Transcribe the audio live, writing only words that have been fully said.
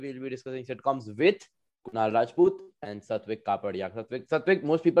we'll be discussing sitcoms with Kunal Rajput and Satvik Kapadia. Satvik,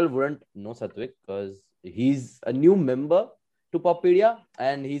 most people wouldn't know Satvik because he's a new member to PopPedia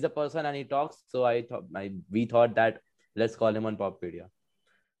and he's a person and he talks. So we thought that let's call him on PopPedia.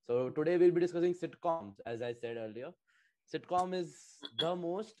 So today we'll be discussing sitcoms. As I said earlier, sitcom is the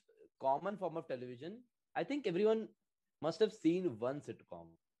most common form of television. I think everyone must have seen one sitcom.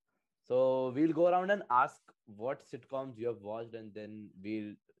 So we'll go around and ask what sitcoms you have watched, and then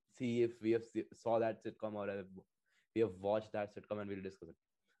we'll see if we have saw that sitcom or if we have watched that sitcom, and we'll discuss it.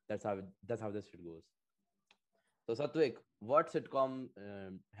 That's how this shit goes. So Satvik, what sitcom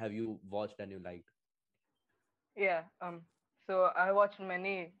have you watched and you liked? Yeah. So I watched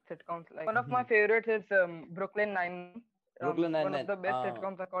many sitcoms. Like one of my favorites is Brooklyn Nine-Nine. Brooklyn One Nine of Nine. the best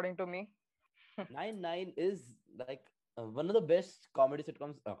sitcoms according to me. 99 is like one of the best comedy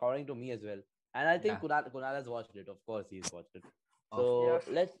sitcoms according to me as well. And I think Yeah, Kunal has watched it. Of course, he's watched it. of So Yes.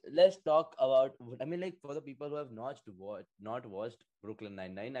 course. let's talk about. I mean, like for the people who have not watched Brooklyn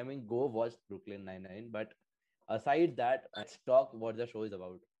Nine Nine. I mean, go watch Brooklyn Nine Nine. But aside that, let's talk what the show is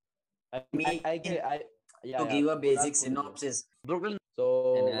about. I mean, Me, I to yeah. give a Kunal, basic please go. synopsis, Brooklyn. and So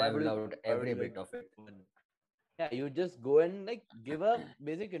I've loved why would every you like? bit of it. Yeah, you just go and like give a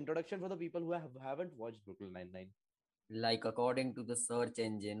basic introduction for the people who haven't watched Brooklyn Nine Nine. Like, according to the search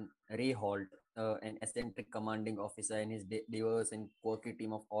engine, Ray Holt, an eccentric commanding officer, and his diverse and quirky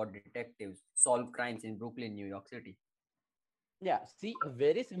team of odd detectives solve crimes in Brooklyn, New York City. Yeah, see, a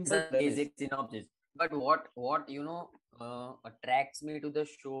very This is simple a premise. basic synopsis. But what attracts me to the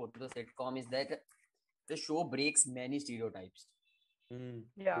show, to the sitcom, is that the show breaks many stereotypes.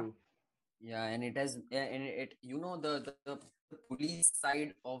 Yeah. True. Yeah, and it has, and it, the police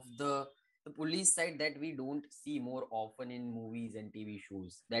side of the police side that we don't see more often in movies and TV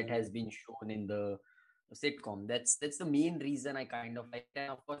shows, that Mm. has been shown in the sitcom. That's the main reason I kind of like it.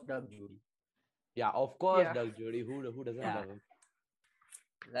 And of course, Doug Judy. Yeah, of course, Yeah. Doug Judy. Who doesn't Yeah, love him?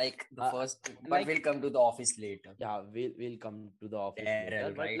 like the Uh, first, but like we'll come to the office later. yeah, we'll come to the office later,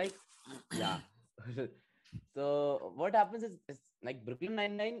 Daryl, but right? like yeah. So what happens is like Brooklyn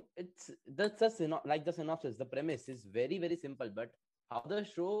Nine Nine. It's like the synopsis, the premise is very simple, but how the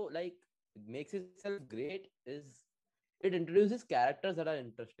show like makes itself great is it introduces characters that are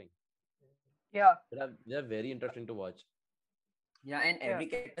interesting. Yeah. They're very interesting to watch. Yeah, and Yeah. every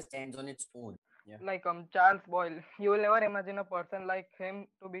character stands on its own. Yeah, Like Charles Boyle. You will never imagine a person like him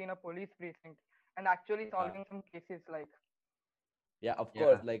to be in a police precinct and actually Yeah. solving some cases. Like Yeah, of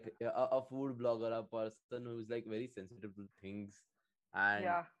course, yeah, like a food blogger, a person who's like very sensitive to things, and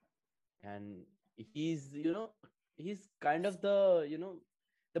yeah. and he's kind of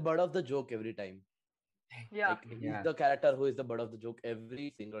the butt of the joke every time. Yeah. Like he's yeah. the character who is the butt of the joke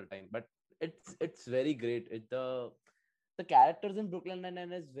every single time. But it's very great. The characters in Brooklyn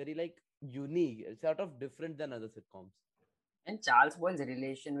Nine-Nine is very like unique. It's sort of different than other sitcoms. And Charles Boyle's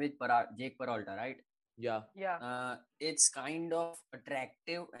relation with Jake Peralta, right? Yeah, Yeah. It's kind of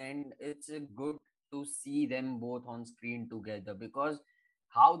attractive, and it's good to see them both on screen together, because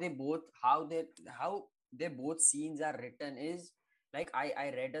how they both how their both scenes are written is like,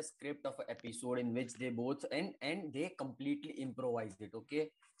 I read a script of an episode in which they both, and they completely improvised it.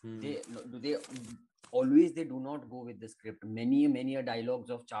 Okay, hmm. they always, they do not go with the script. Many a dialogues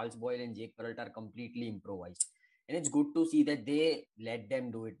of Charles Boyle and Jake Peralta are completely improvised, and it's good to see that they let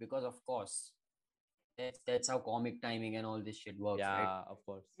them do it, because of course that's how comic timing and all this shit works, right? Yeah, of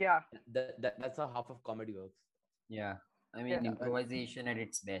course. Yeah. That's how half of comedy works. Yeah, I Yeah. mean, Yeah, and improvisation at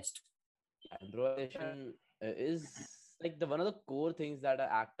its best. yeah, Yeah. improvisation is like the one of the core things that an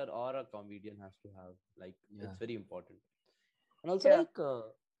actor or a comedian has to have. Like Yeah, it's very important. And also Yeah.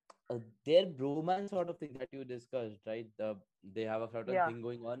 like their bromance sort of thing that you discussed, right? They have a certain Yeah. thing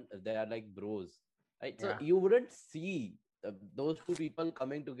going on. They are like bros, right? So yeah, you wouldn't see those two people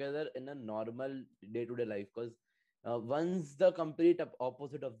coming together in a normal day-to-day life because one's the complete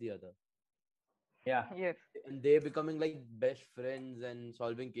opposite of the other, yeah. Yes. and they becoming like best friends and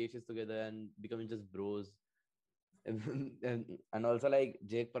solving cases together and becoming just bros. And also like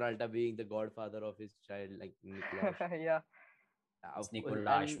Jake Peralta being the godfather of his child, like Nicolaj. Yeah. Yeah, It's of course.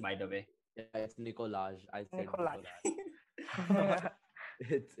 Nicolaj, And by the way. yeah, it's Nicolaj. I said Nikolai. Nicolaj.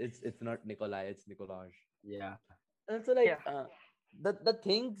 It's not Nikolai, it's Nicolaj. Yeah, And so Yeah. like the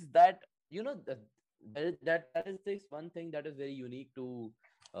things that that is this one thing that is very unique to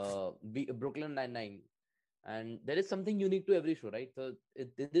Brooklyn Nine-Nine. And there is something unique to every show, right? So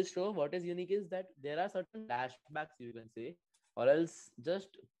in this show, what is unique is that there are certain flashbacks, you can say, or else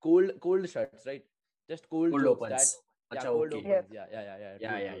just cold shuts, right? Just cold cold jokes that, opens. yeah, Acha, cold okay. Yes. opens, yeah, Yeah,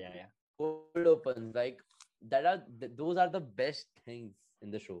 true, yeah, true, yeah, true. yeah. Cold opens, like those are the best things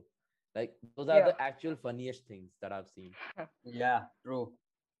in the show. Like those are Yeah. the actual funniest things that I've seen. Yeah, true.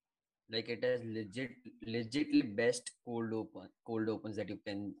 Like it has legitly best cold opens that you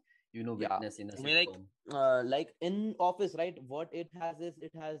can, Yeah, witness in a I mean, sitcom. like in Office, right? What it has is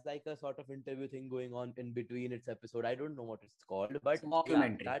it has like a sort of interview thing going on in between its episode. I don't know what it's called, It's but a yeah,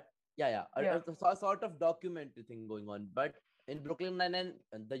 mockumentary. Yeah. a sort of documentary thing going on. But in Brooklyn Nine-Nine,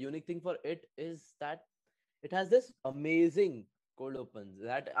 the unique thing for it is that it has this amazing cold opens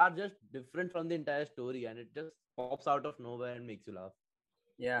that are just different from the entire story, and it just pops out of nowhere and makes you laugh.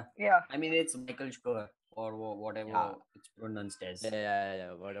 Yeah. Yeah. I mean, it's Michael Schur or Yeah, whatever it's pronounced as.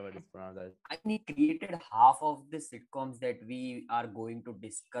 whatever it's pronounced as. I mean, he created half of the sitcoms that we are going to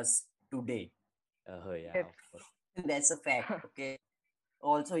discuss today. Oh yeah, Yes. of course. That's a fact. Okay.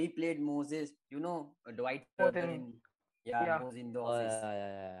 Also, he played Moses, Dwight's Both brother in. in, yeah, Yeah. Moses in The Oh Office.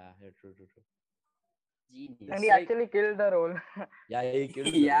 yeah. True. And Genius. he It's like actually killed the role. yeah, he kills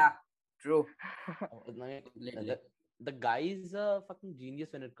the role. Yeah, true. Like, Completely. the guy is a fucking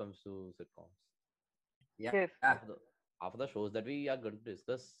genius when it comes to sitcoms. Yeah. Yes. Half of the shows that we are going to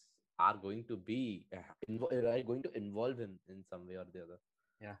discuss are going to be are going to involve him in some way or the other,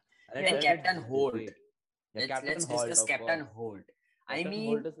 Yeah. and Yes. And Captain it's Holt. great. Yeah, Let's Captain Holt, discuss of Captain course. Holt. I Captain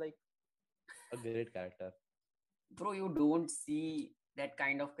Holt mean, is like a great character. bro, you don't see that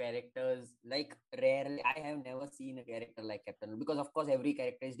kind of characters. Like rarely, I have never seen a character like Captain Holt, because of course every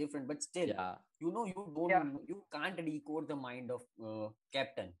character is different. But still, Yeah, Yeah. you can't decode the mind of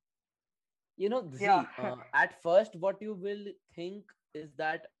Captain. Yeah. see, at first, what you will think is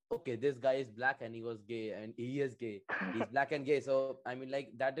that okay, this guy is black and he was gay, and he is gay. He's black and gay, so I mean,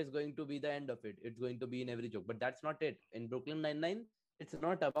 like that is going to be the end of it. It's going to be in every joke, but that's not it. In Brooklyn Nine-Nine, it's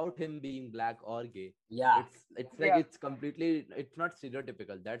not about him being black or gay. Yeah, It's like Yeah. it's completely it's not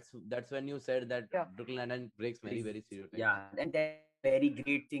stereotypical. That's when you said that Yeah. Brooklyn Nine-Nine breaks many very stereotypes. yeah, and that's a very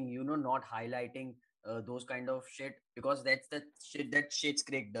great thing, not highlighting those kind of shit, because that's the shit that Shit's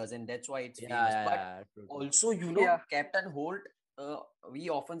Creek does, and that's why it's famous. But True. also, Yeah. Captain Holt. We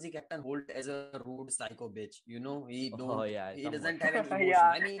often see Captain Holt as a rude psycho bitch. Oh yeah, he somewhat. doesn't have any emotions. Yeah.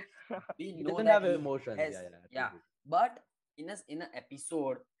 I mean, we He know doesn't that have he emotions. has, True, yeah. true. But in a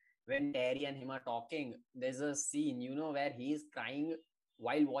episode when Terry and him are talking, there's a scene, where he is crying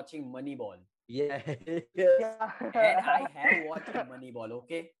while watching Moneyball. Yeah, yes, And I Yeah. have watched Moneyball,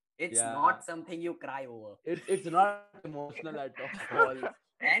 okay? It's yeah. not something you cry over. It's not emotional at all.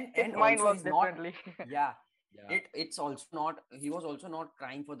 And His mind also works he's not, differently. yeah. Yeah. It's also not, he was also not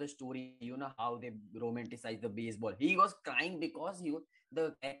crying for the story, how they romanticize the baseball. He was crying because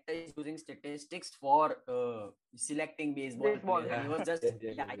the character is using statistics for selecting baseball Baseball. players, and he was just,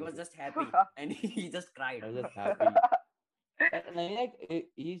 yeah, he was Yes. just happy, and he just cried. I was just happy. And I mean, like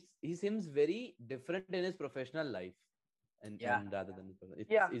he seems very different in his professional life, Yeah, and rather than his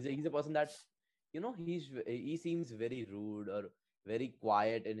Yeah. he's a person that he seems very rude or very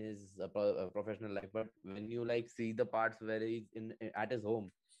quiet in his professional life, but when you like see the parts where he's in at his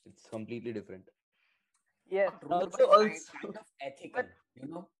home, it's completely different. Yes. not And rude, but also, kind of ethical,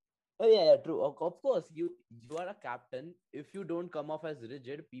 But oh yeah, true. Of course, you are a captain. If you don't come off as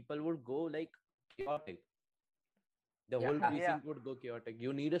rigid, people would go like chaotic. The whole yeah, yeah. precinct would go chaotic.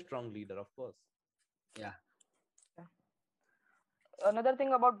 You need a strong leader, of course. yeah, Another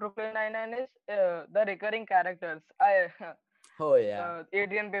thing about Brooklyn Nine-Nine is the recurring characters. I Oh yeah,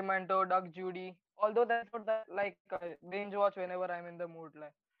 Adrian Pimento, Doug Judy. Although that's what that like binge watch whenever I'm in the mood.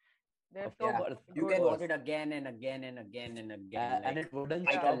 Like they're of so yeah. course, of You good. can watch course. it again and again and again and again. And Like it wouldn't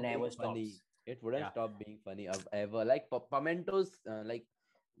the Yeah. cycle stop being never funny. stops. It wouldn't Yeah, stop being funny ever. Like Pimento's, like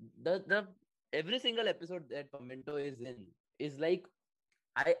the every single episode that Pimento is in is like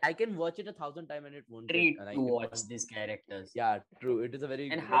I can watch it 1,000 times and it won't get treat to like it watch won't. these characters. Yeah, true. It is a very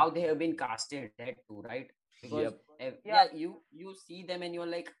And like how they have been casted, that too, right? Because yep. Yeah. yeah, you see them and you're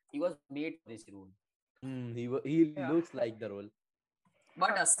like, he was made for this role. He Yeah. looks like the role.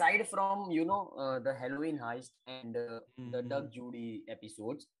 But aside from the Halloween heist and the Mm-hmm. Doug Judy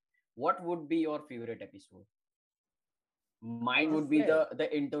episodes, what would be your favorite episode? I Mine would just be said,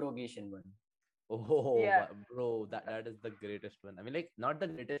 the interrogation one. oh, Yeah. bro, that is the greatest one. I mean, like not the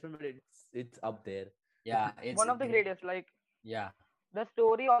greatest one, but it's up there. Yeah, it's One a of the great. greatest. Like Yeah, the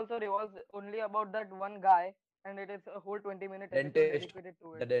story also revolves only about that one guy, and it is a whole 20-minute episode Dentist, dedicated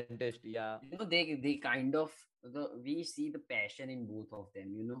to the it. dentist, yeah. they kind of, we see the passion in both of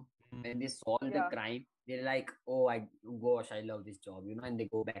them. When they solve the Yeah. crime, they're like, oh, I gosh, I love this job, and they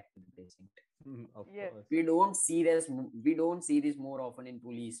go back to the precinct. Of Yes. course. We don't see this more often in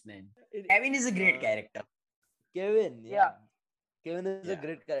policemen. It, Kevin is a great uh, character. Kevin, Yeah. yeah. Kevin is a Yeah,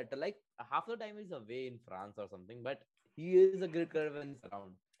 great character. Like half the time he's away in France or something, but he is a great character when he's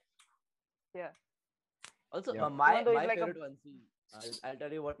around. Yeah. Also, Yeah. Even though he's my like a favorite one. See, I'll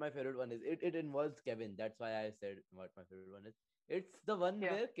tell you what my favorite one is. It involves Kevin. That's why I said what my favorite one is. It's the one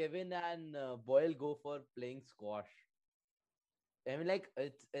yeah where Kevin and Boyle go for playing squash. I mean, like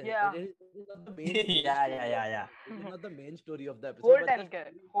yeah it is not the main Yeah, yeah, story of yeah, yeah. it is not the main story of the episode, but the Holton story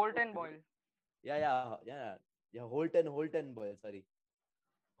is so Holton great. Boyle. Yeah. Holton Boyle. Sorry,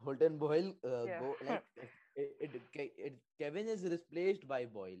 Holton Boyle. Yeah. Go like Kevin is replaced by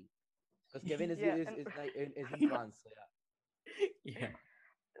Boyle because Kevin Yeah, and is in France. So yeah, Yeah.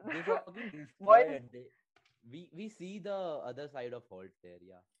 they fucking destroy Boyle. it. We see the other side of Holt there.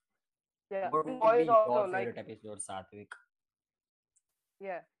 Yeah. Yeah, What and would Boyle be also your like favorite episode, Satvik?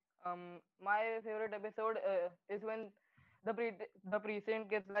 yeah. My favorite episode is when the precinct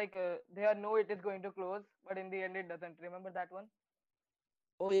gets like they are know it is going to close, but in the end it doesn't. Remember that one?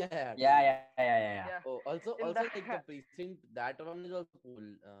 Oh yeah, Yeah, true. yeah, yeah, yeah, yeah. Yeah. Oh, In also the like the precinct, that one is also cool.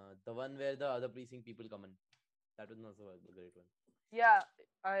 The one where the other precinct people come in. That was also a great one. yeah,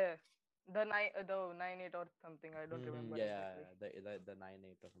 the 9-8 or something. I don't remember exactly. Yeah. The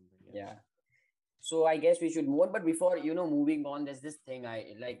 9-8 or something. Yeah. Yeah. So I guess we should move on. But before, moving on, there's this thing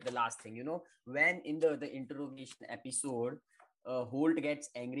I like, the last thing, when in the interrogation episode, Holt gets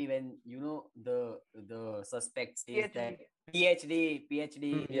angry when, the suspect says that PhD.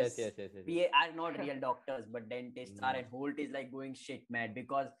 PhD Yes, is yes. are not real doctors, but dentists are, Mm. and Holt is like going shit mad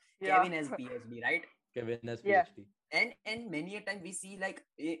because Yeah. Kevin has PhD, right? Kevin has Yeah. PhD. And many a time we see, like,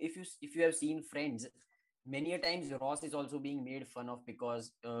 if you have seen Friends, many a times Ross is also being made fun of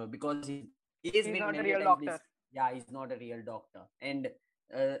because he is He's being not a many a real times doctor. yeah, he's not a real doctor. And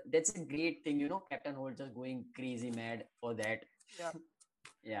that's a great thing, Captain Holt just going crazy mad for that. Yeah.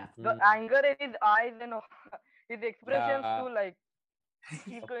 Yeah. The Mm. anger in his eyes and his expressions Yeah, too, like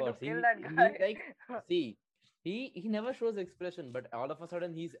he's of going to course. kill that He guy. like see he never shows expression, but all of a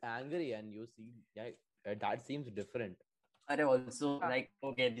sudden he's angry, and you see, yeah, that seems different. But also, Yeah. like,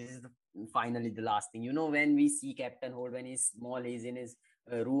 okay, this is finally the last thing. When we see Captain Holt, when he's small, he's in his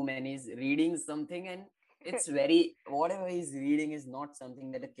room and he's reading something, and it's very, whatever he's reading is not something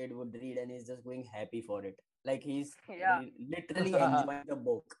that a kid would read, and he's just going happy for it. Like, he's Yeah. literally enjoying the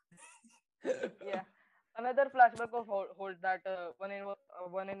book. Yeah. Another flashback of Holt, that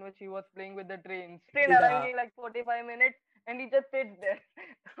one in which he was playing with the train Yeah, arriving like 45 minutes, and he just sits there.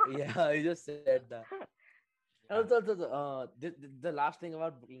 yeah. He just said that. And Yeah. also, the last thing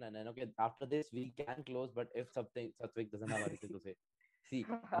about Brooklyn Nine-Nine. Okay, after this we can close, but if something Satvik doesn't have anything to say, see,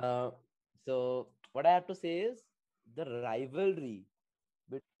 so what I have to say is the rivalry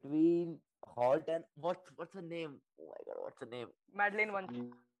between Holt and what's her name? Oh my god, what's her name? Madeline Wunsch.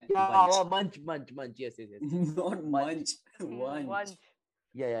 Yeah, Bunch. oh, Munch. Yes. Not Munch. munch. Bunch. Wunsch.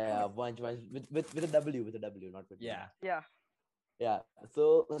 Yeah. Munch with a W, not with Yeah. Munch. Yeah. Yeah.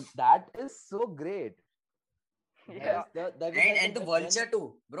 So that is so great. Yeah. That is like the And the best vulture when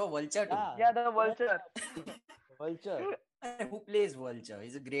too, bro. Vulture too. yeah, Yeah, the oh, vulture. Vulture. Who plays Vulture?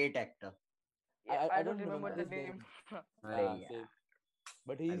 He's a great actor. Yeah, I I don't don't remember remember the his name. name. Arey, Same. yeah.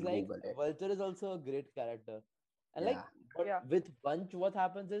 But I'll he's like Google it. Vulture is also a great character. And like, Yeah. but Yeah. with Bunch, what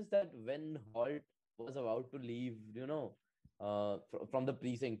happens is that when Holt was about to leave, from the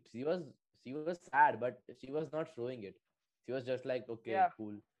precinct, she was sad, but she was not showing it. She was just like, okay, Yeah.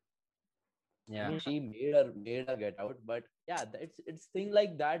 cool. I Yeah. mean, she made her get out, but yeah, it's thing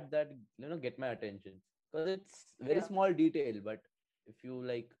like that get my attention because it's very Yeah. small detail, but if you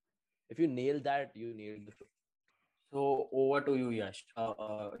like, if you nail that, you nailed the show. So over to you, Yash.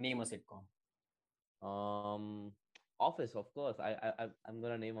 Name a sitcom. Um, Office, of course. I'm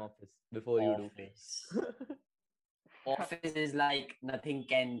gonna name Office before you do. Office. Office is like nothing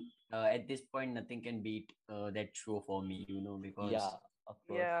can at this point nothing can beat that show for me, because Yeah, of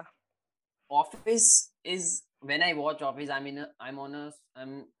course. Yeah. Office is, when I watch Office, I'm in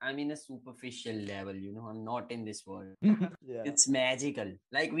a superficial level, I'm not in this world. Yeah. It's magical.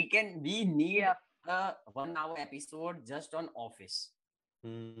 Like, we need Yeah. a 1 hour episode just on Office.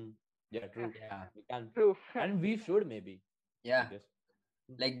 Hmm. Yeah, true. Yeah. We can, True. and we should maybe. I Yeah. guess.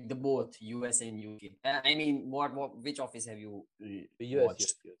 Like the both US and UK. I mean, which Office have you US,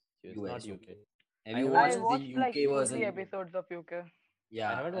 watched? not US, UK. okay. Have I you haven't I watched watched. the watched like UK 2-3 version? episodes of UK. I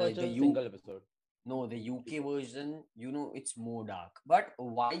Yeah, haven't watched the a U single episode. no, the UK version, it's more dark. But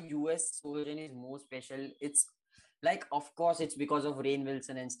why US version is more special? It's like, of course, it's because of Rainn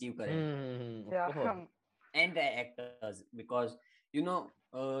Wilson and Steve Carell Of Yeah. course. and the actors. Because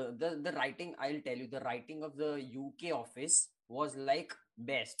the writing. I'll tell you, the writing of the UK Office was like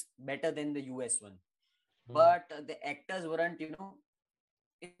better than the US one. Hmm. But the actors weren't,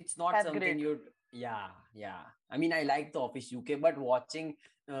 it's not That's something great. Yeah. I mean, I like The Office UK, but watching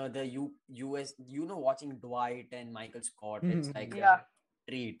the US, watching Dwight and Michael Scott, it's like Yeah.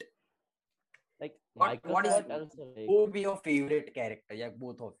 a treat. Like What Michael what is Scott also like. who would be your favorite character? Yeah,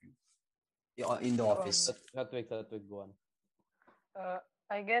 both of you. Yeah, in The Office. Um. Satvik, go on. Uh,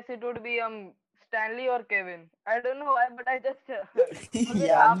 I guess it would be Stanley or Kevin. I don't know why, but I just always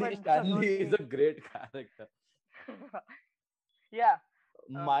Yeah. laugh Stanley, at those Stanley is scenes. a great character. Yeah.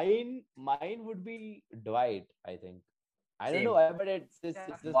 Um. Mine would be Dwight, I think. I don't know Same. why, but it's Yeah.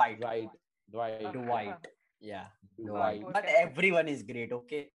 just Dwight. Dwight. Dwight. Dwight. Yeah, Dwight. Dwight. Poor But guy. everyone is great,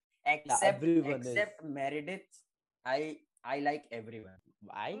 okay? Yeah, Except everyone is. except Meredith. I like everyone.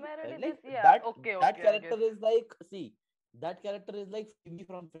 I Meredith is like yeah. that. Okay. That Okay. I character guess. is like, see, that character is like Phoebe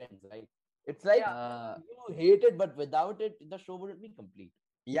from Friends, right? It's like Yeah. Uh, you hate it, but without it, the show wouldn't be complete.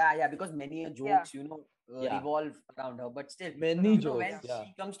 yeah, because many Yeah. jokes, Yeah, revolve around her. But still, many when jokes. Yeah. Yeah.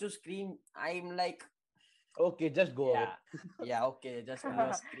 she comes to screen, I'm like, Okay, just go away. yeah, yeah, okay, just do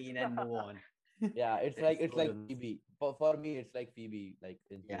a screen and move on. Yeah, Let's it's go to like this. Phoebe. For me, it's like Phoebe, like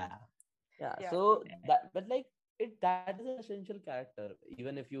in Yeah, Friends. Yeah. Yeah. So True. that, but like that is an essential character.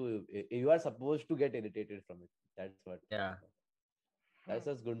 Even if you are supposed to get irritated from it. That's what. yeah, That's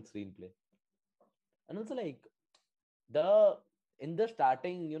Hmm. just good screenplay. And also like the in the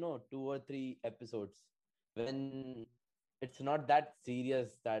starting, 2 or 3 episodes, when it's not that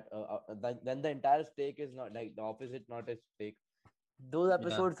serious, that then the entire stake is not like the opposite, not at stake. Those yeah,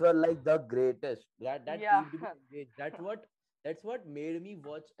 episodes were like the greatest. That Yeah. kept me engaged. That's what made me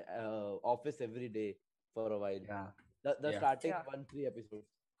watch Office every day for a while. yeah, The yeah, starting Yeah. 1 3 episodes.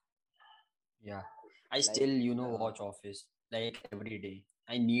 yeah. I Like still, watch Office like every day.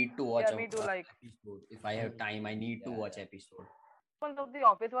 I need to Yeah. watch Me too. a Like episode. If I have time, I need to yeah, watch yeah. episode. ones of The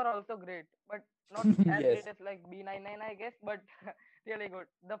Office were also great, but not as Yes. great as like B99, I guess, but really good.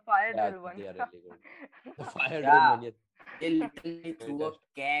 The fire Yeah, drill one. they are really good. The fire drill Yeah, one, yes, they literally threw a greatest.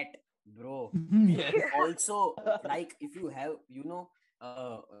 cat, bro. Yes. Also, like if you have,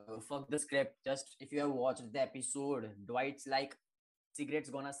 fuck the script. Just if you have watched the episode, Dwight's like, cigarettes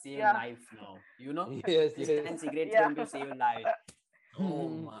gonna save Yeah. life now. Yes, This yes. time cigarettes Yeah. going to save life. Oh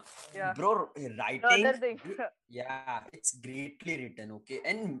my, Yeah. bro, The other writing, things. yeah, it's greatly written, okay,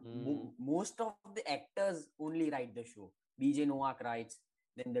 and Mm. most of the actors only write the show. BJ Novak writes,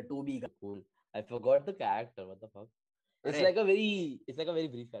 then the Toby guy. So cool. I forgot the character. What the fuck? Arre, It's like a very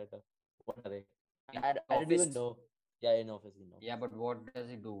brief character. What are they? in I didn't even office, know. Yeah, in office, in yeah, office. but what does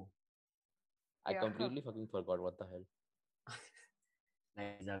he do? I Yeah. completely fucking forgot what the hell.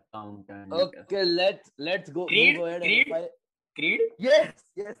 Like he's a accountant. Okay, let's go move Creed, ahead. And if Creed, I Creed. yes,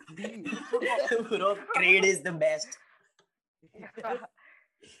 he. Bro, Creed is the best. Yes. Like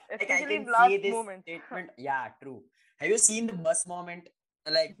I Especially can in say last this moments. statement. Yeah, true. Have you seen the bus moment?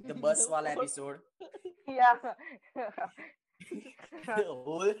 Like the bus wala No. episode? Yeah.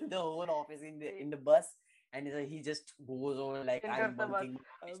 The whole office in the bus, and he just goes over like Enters I'm the bus. bunking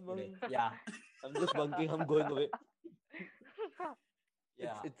my office I'm, today. bunk- Yeah, I'm just bunking. I'm going away.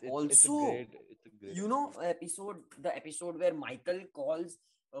 yeah. It's a Also, great the episode where Michael calls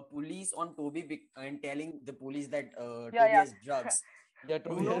police on Toby and telling the police that Yeah, Toby yeah. has drugs. Yeah, You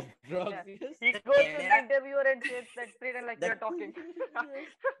Toby has know, drugs. Yeah. Yes. He the goes to the camera, interviewer and says that pretend like we the are talking. Yes.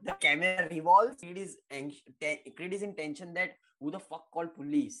 the camera revolves. Creed is in tension that who the fuck called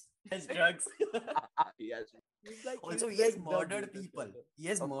police? He has drugs. Yes. Also, He's he has like the murdered greatest people. character. He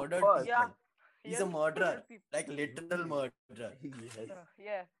has Of murdered course. people. Yeah. He's Yes, a murderer, murdered people. like literal murderer. Yes.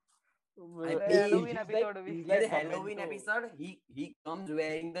 Yeah. I The mean, Halloween episode we He's in like the get. Halloween Memento. episode, he comes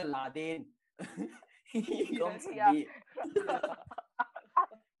wearing the Laden. He Yes. comes Yeah.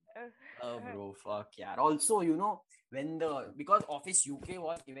 bro, fuck yeah. Also, when because Office UK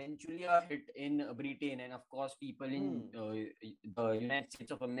was eventually a hit in Britain, and of course, people in the United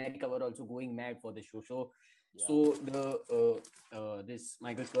States of America were also going mad for the show. So, Yeah. this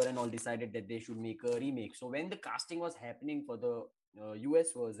Michael Scott and all decided that they should make a remake. So when the casting was happening for the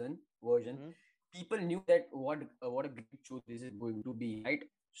US version, Mhm. people knew that what a great show this is going to be, right?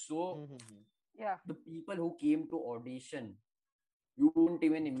 So Yeah. the people who came to audition, you won't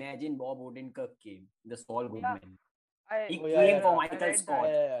even imagine Bob Odenkirk came, the Saul Yeah. Goodman. I He Oh yeah, came yeah, for yeah. I Michael read that. Scott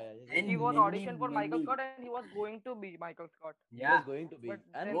He and was many, auditioned for Michael many, Scott and he was going to be Michael Scott. He was yeah, going to be. But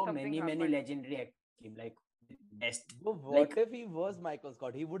And then bro, something many happened. legendary actors came, like best. bro, what Like if he was Michael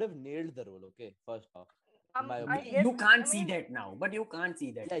Scott? He would have nailed the role, okay? First off, in my I opinion. guess you can't I see mean that now, but you can't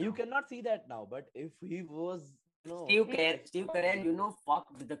see that Yeah, you now. cannot see that now, but if he was, he Steve Carell,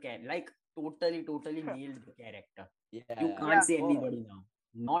 fucked the cat, like totally nailed the character. yeah, You yeah, can't yeah. say of course. anybody now.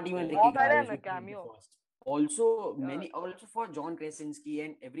 Not even Yeah, Ricky Bob had Gervais, a who came the cameo. first. Also, Yeah, many also for John Krasinski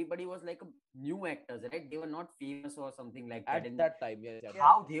and everybody was like a new actors, right? They were not famous or something like that. At And that time, yes, at yeah, that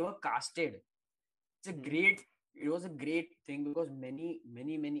how time. they were casted, it's a Mhm. great. It was a great thing because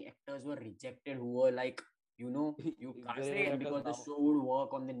many actors were rejected who were like, you cast Great them great. actors because the now. show would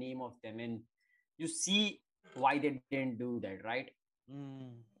work on the name of them, and you see why they didn't do that, right?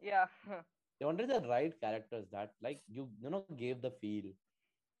 Mm. Yeah, They wanted the right characters that, like, gave the feel.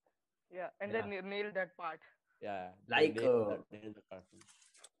 yeah, and they Yeah, nailed that part. Yeah, they like nailed the cartoon.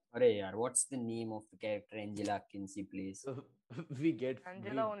 Arey yaar, what's the name of the character Angela Kinsey plays? We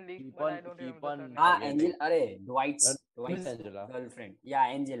Angela only, keep but I on don't keep remember the on surname. Ah, forgetting. Angela. Arey, Her name is Dwight's Angela. girlfriend. Yeah,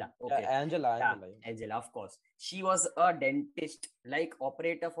 Angela. Yeah, Okay. Yeah, Angela. Yeah. Angela, of course. She was a dentist, like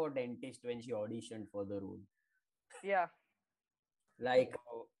operator for dentist when she auditioned for the role. Yeah, Like,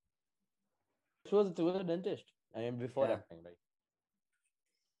 Wow. She was a dentist. I mean, before yeah. acting, right?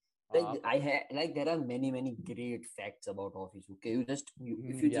 Like Uh, I had like there are many great facts about Office. Okay,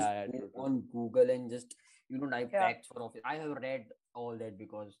 if you just yeah, go true. on Google and just type yeah, facts for Office. I have read all that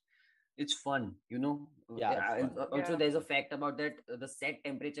because it's fun. Yeah, it's fun. Also, yeah. there's a fact about that the set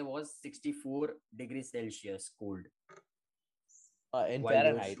temperature was 64 degrees Celsius cold In while they were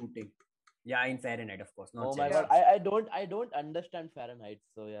Fahrenheit. shooting. Yeah, in Fahrenheit, of course, not Oh my God, Yeah. Celsius. I don't understand Fahrenheit.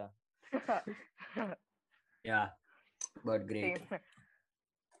 So yeah, Yeah, but great. Same.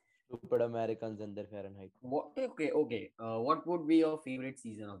 stupid Americans and their Fahrenheit. What? Okay. What would be your favorite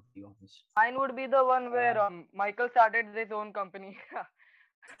season of The Office? Mine would be the one where Uh, Michael started his own company.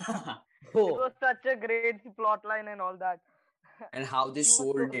 It was oh, such a great plot line and all that. And how they He was so,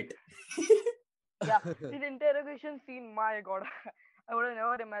 sold it. yeah. This interrogation scene, my God, I would have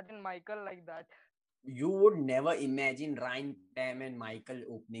never imagined Michael like that. You would never imagine Ryan, Pam, and Michael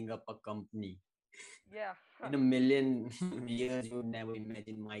opening up a company. Yeah, In a million years, you would never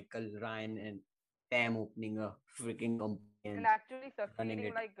imagine Michael, Ryan, and Pam opening a freaking company and and actually running succeeding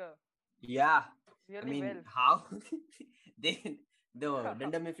it. like Yeah, I really mean, well. how the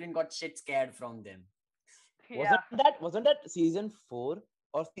Dunder Mifflin got shit scared from them. Yeah, wasn't that season 4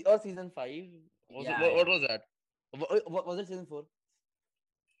 or season 5? Was it Yeah, what yeah. was that? What was it season 4?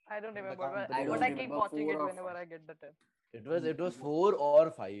 I don't The remember, count, the I but don't I closing keep count. remember watching four it or whenever five. I get the time. It was 4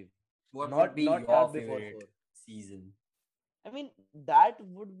 or 5. What would Not be not your not before favorite 4. season? I mean, that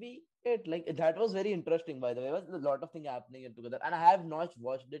would be it. Like, that was very interesting, by the way. There was a lot of things happening in together, and I have not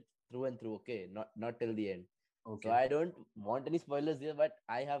watched it through and through. Okay, not till the end. So Okay. I don't want any spoilers here, but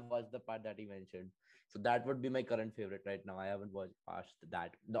I have watched the part that he mentioned. So that would be my current favorite right now. I haven't watched past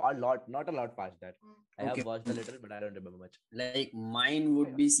that. A lot, not a lot past that. I have Okay. watched a little, but I don't remember much. Like mine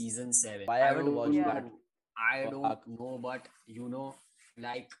would be season 7. I I haven't don't watched Yeah, that. know. I don't Fuck. know, but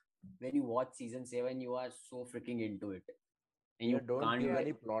like when you watch season 7, you are so freaking into it. And Yeah, you don't can't give yeah, like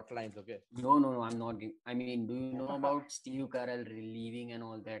any plot lines, okay? no, I'm not I mean, do you know about Steve Carell leaving and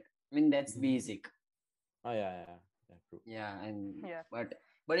all that? I mean, that's basic. Oh yeah, true. Yeah, and yeah,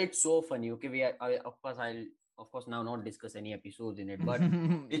 but it's so funny. Okay, of course now not discuss any episodes in it, but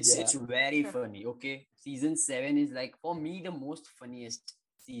it's Yeah. very funny. Okay, season 7 is like for me the most funniest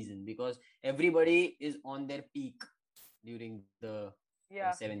season because everybody is on their peak during the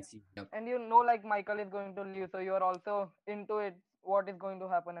yeah. 7th season. Yep. And you know, like Michael is going to leave, so you are also into it. What is going to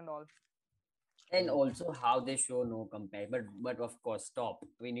happen and all. And Mm. also how they show no compare, but of course stop.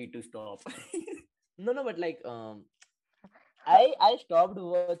 We need to stop. No, but like I stopped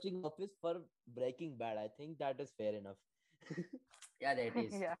watching Office for Breaking Bad. I think that is fair enough. Yeah, that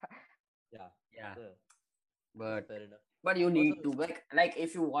is. Yeah, Yeah, Yeah, so that's but fair enough. but you Also, need to like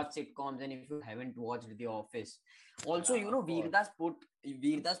if you watch sitcoms and if you haven't watched The Office. Also, yeah, of course.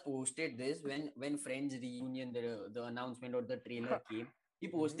 Veerdas posted this when Friends reunion the announcement or the trailer came. He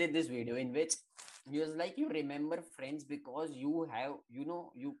Hmm. posted this video in which he was like, you remember Friends because you have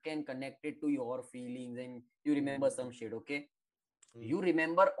you can connect it to your feelings and you remember Mm, some shit. Okay, mm. you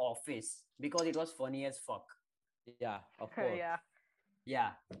remember Office because it was funny as fuck. Yeah, of course. yeah,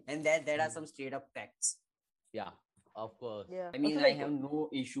 Yeah, and that are Mm. some straight up facts. Yeah, of course. yeah, I Also, mean, I like, have no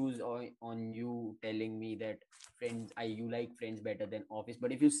issues on you telling me that Friends, you like Friends better than Office.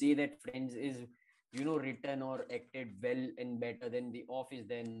 But if you say that Friends is, written or acted well and better than The Office,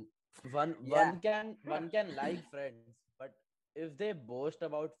 then one yeah, one can like Friends, but if they boast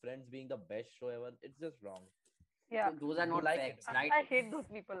about Friends being the best show ever, it's just wrong. yeah. those are You not like it. facts, right? I hate those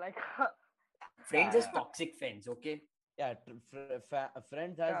people. Like, Friends Yeah, is yeah, toxic fans, okay? yeah.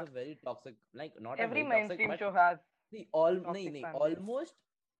 Friends has yeah. a very toxic, like, not a Every very toxic, mainstream but show has the a all toxic fan base.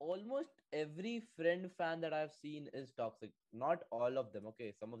 almost every Friend fan that I've seen is toxic. Not all of them.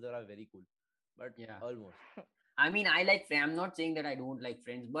 Okay, some of them are very cool, but Yeah. almost. I mean, I like Friends. I'm not saying that I don't like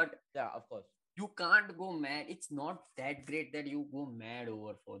Friends, but Yeah, of course. you can't go mad. It's not that great that you go mad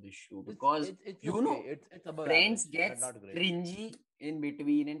over for this show It's because it's you okay. know It's above Friends average, but gets not great. cringy in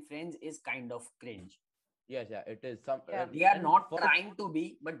between, and Friends is kind of cringe. Yes, yeah, it is some Yeah. They are and not for trying to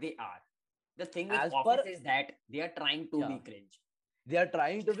be, but they are. The thing with as per Office is that they are trying to be yeah, cringe. they are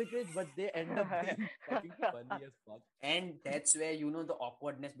trying to be cringe, but they end up being fucking funny as fuck. And that's where the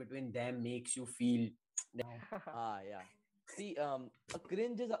awkwardness between them makes you feel now. Ah, yeah. See, a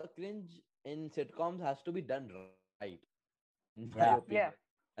cringe in sitcoms has to be done right, in my Yeah. opinion, Yeah.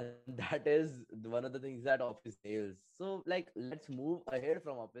 and that is one of the things that Office nails. So, like, let's move ahead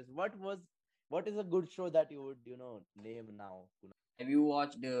from Office. What is a good show that you would name now? Kunal? Have you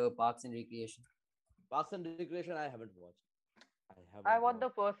watched Parks and Recreation? Parks and Recreation. I haven't watched. I I haven't watched watched. the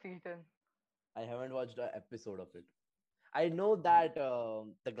first season. I haven't watched an episode of it. I know that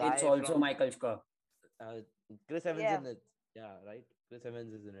the It's guy also from Michael Schur. uh, Chris Evans Yeah. in it. Yeah, right. Chris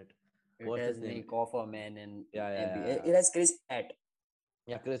Evans is in it. It What's his has name? Nick Offerman and Yeah, yeah, Abby. yeah, It has Chris Pratt.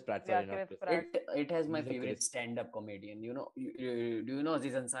 yeah. Chris Pratt. Yeah. Sorry, not Chris Chris Pratt. Evans. It has my He's a favorite Chris. stand-up comedian. Do you know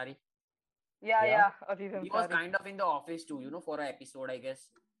Aziz Ansari? Yeah. Yeah. Yeah. Aziz He was Ansari. kind of in the office too, for an episode, I guess.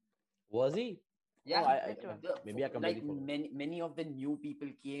 Was he? Oh, Yeah, Which one? maybe I completely like forgot. many of the new people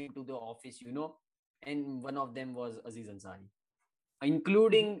came to the office, and one of them was Aziz Ansari,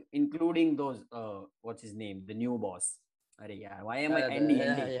 including those what's his name, the new boss. Arey, yeah, why am I Andy?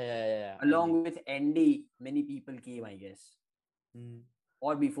 Yeah. Along Andy. with Andy, many people came, I guess, Hmm.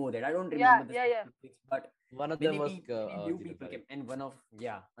 or before that. I don't Yeah. remember the Yeah. Yeah. specifics, but One of them was many new Aziz people Ansari. came, and one of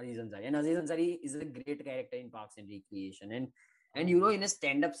Aziz Ansari. And Aziz Ansari is a great character in Parks and Recreation, and Ah. in a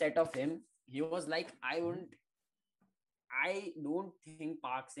stand-up set of him, he was like, Mhm. I don't think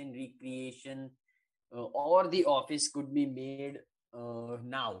Parks and Recreation or The Office could be made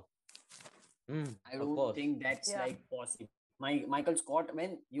now. I Of don't course. think that's Yeah. like possible. Michael Scott,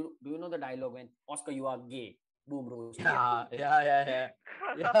 when you know the dialogue when Oscar, you are gay, boom, roasted. Yeah. Yeah.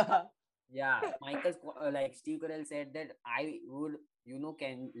 Yeah. Yeah, like Steve Carell said that I would,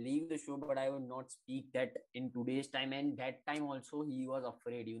 can leave the show, but I would not speak that in today's time. And that time also, he was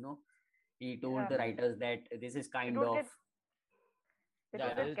afraid. He told Yeah. the Hmm. writers that this is It kind would of get it Yeah,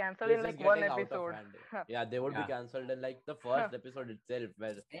 would yeah, get cancelled this in is like one getting out of episode. hand. Yeah, they would be yeah. cancelled in like the first episode itself,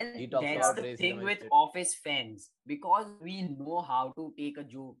 where And he talks that's Yeah. about the racism thing and with shit. Office fans because we know how to take a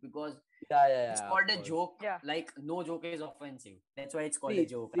joke because it's Of called a course. joke. Yeah. Like no joke is offensive. That's why it's called a See,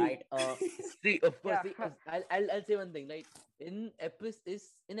 joke, see, right? see. Of course, Yeah. see. I'll say one thing. Like in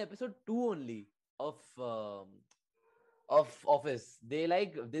episode two only of Office, they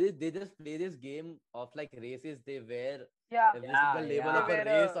just play this game of like races. They wear Yeah. every single Yeah, label They of a yeah. wear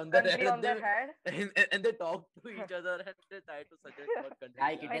race a on their head, country on their head. and they talk to each other and they try to suggest what countries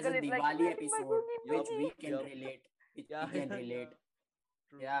Like they it are. has a Michael is like, Diwali imagine my episode cookie which Yup, we cookie. can yup. relate. Which we Yeah, can yeah. relate.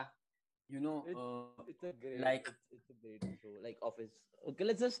 True. Yeah, It's it's a great like it's a great show. Like Office. Okay,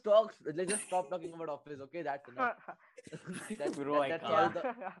 let's just talk. Let's just stop talking about Office. Okay, that's enough. bro, I That's Yeah. all can't.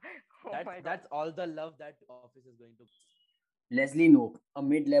 the Oh my god. that's all the love that Office is going to. Leslie Knope, a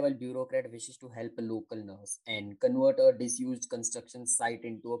mid-level bureaucrat, wishes to help a local nurse and convert a disused construction site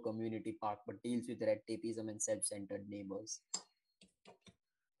into a community park, but deals with red tapeism and self-centered neighbors.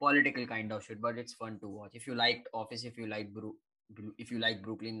 Political kind of shit, but it's fun to watch. If you liked Office, if you like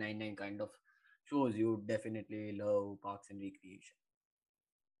Brooklyn Nine-Nine kind of shows, you definitely love Parks and Recreation.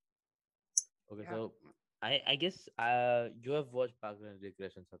 Okay, Yeah. so I guess you have watched Parks and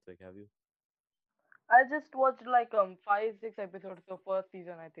Recreation, Satvik, have you? I just watched like 5 6 episodes of first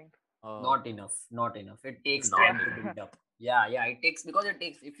season, I think. Not Okay. enough, not enough. It takes Not time to enough. build up. Yeah, it takes because it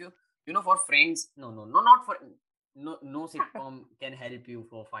takes if for friends. No, not for no sitcom can help you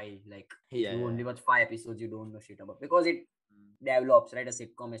for five. Like if Yeah, you yeah. only watch 5 episodes, you don't know shit about because it develops, right? A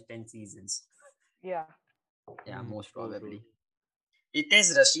sitcom has 10 seasons. Yeah. Yeah, most True, true, probably. true. It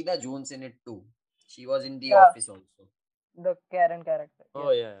has Rashida Jones in it too. She was in The Yeah. Office also. The Karen character.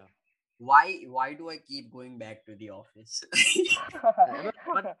 Oh Yes. yeah, Why do I keep going back to The Office? yeah.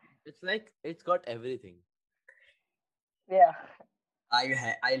 But it's like it's got everything. Yeah.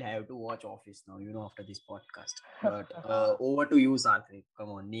 I'll have to watch Office now, after this podcast. But Ah, over to you, Sarthik. Come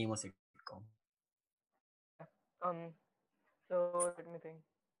on, name a sitcom. Yeah. So let me think.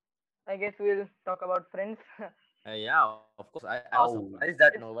 I guess we'll talk about Friends. yeah, of course. I was Ow. surprised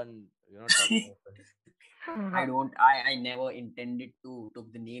that It's no one talks about Friends. I never intended to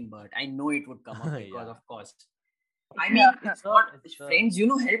took the name, but I know it would come up because Yeah, of cost. I yeah. mean, it's not it's Friends,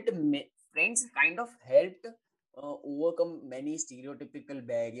 helped Friends kind of helped overcome many stereotypical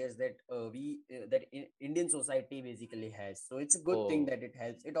barriers that Indian society basically has. So it's a good thing Oh, that it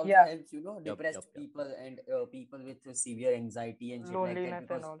helps. It also Yeah, helps, yep, depressed yep, yep. people and people with severe anxiety and shit like that, loneliness and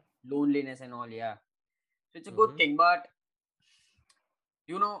because all. loneliness and all. Yeah, so it's a good Mm-hmm. thing. But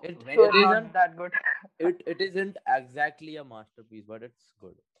It when it Still I not isn't that good. it isn't exactly a masterpiece, but it's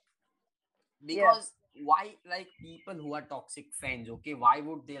good. Yeah, because why, like, people who are toxic friends, okay, why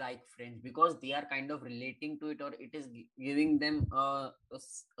would they like friends? Because they are kind of relating to it, or it is giving them a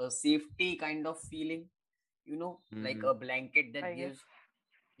safety kind of feeling, like Mm-hmm. a blanket that I guess. gives.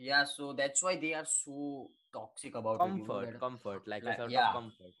 Yeah, so that's why they are so toxic about it, that Comfort, like a like, sort of yeah,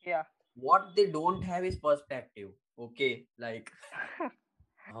 comfort. Yeah. what they don't have is perspective. Okay, like,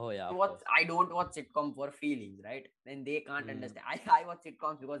 Oh yeah, of what, course. I don't watch sitcom for feelings, right? And they can't Mm. understand. I watch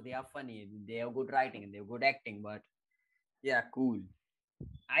sitcoms because they are funny, they have good writing and they have good acting. But yeah, cool.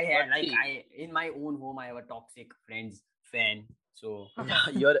 I had, But like, see, I in my own home I have a toxic friends fan. So yeah,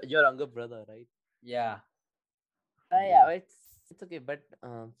 your younger brother, right? yeah, Yeah, indeed. it's okay. But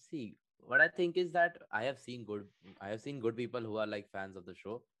see, what I think is that I have seen good people who are like fans of the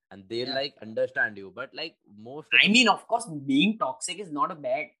show, and they Yeah. like understand you. But like most of I the mean, people, of course, being toxic is not a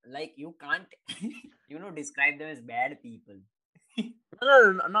bad, like, you can't describe them as bad people.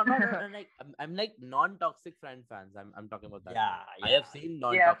 no, like I'm like non-toxic friend fans. I'm talking about that Yeah, part. I yeah. have seen Yeah.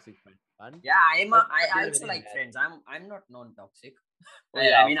 non-toxic friend fans, Yeah, but they I are also very like rare. friends. I'm not non-toxic. Oh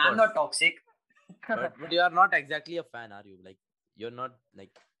yeah, I of mean, I'm course. not toxic. But you are not exactly a fan, are you? Like you're not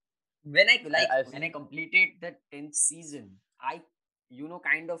like I've When I seen. completed the 10th season, I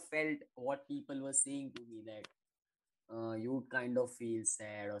kind of felt what people were saying to me, that you kind of feel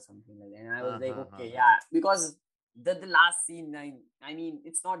sad or something like that. And I was like, okay, Uh-huh. yeah, because the last scene, I mean,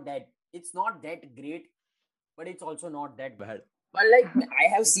 it's not that great, but it's also not that Bad. bad. But like,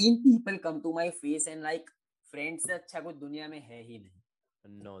 I have seen people come to my face and like, friends से अच्छा कुछ दुनिया में है ही नहीं.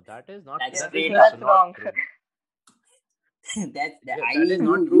 No, Like, Yeah. that is straight just up. That's not wrong. true. That's that. I That is mean,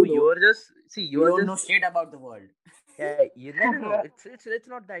 not true. you don't, You're just see. you You're don't know just shit about the world, yeah. You no. It's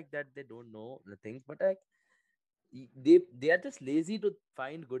not like that. They don't know the things, but like they are just lazy to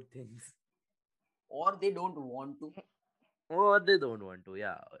find good things, or they don't want to. or they don't want to.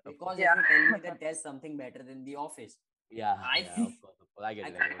 Yeah, of Because course. if Yeah. you tell me that there's something better than The Office, Yeah, I yeah. Of course. I get I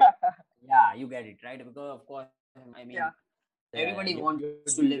it. I get can't. it. Yeah, you get it, right? Because of course, I mean, Yeah. everybody Yeah,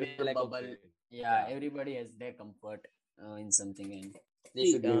 wants to live in a you'd be bubble. like okay. Yeah, Yeah. everybody has their comfort in something, and they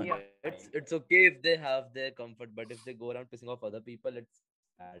should See, live in Yeah. that. it's okay if they have their comfort, but if they go around pissing off other people, it's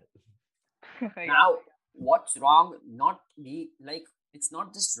bad. Yeah. Now, what's wrong? Not be like, it's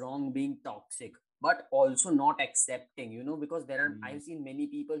not just wrong being toxic, but also not accepting. Because I've Mm. seen many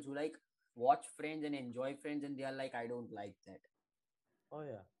people who like watch Friends and enjoy Friends, and they are like, I don't like that. Oh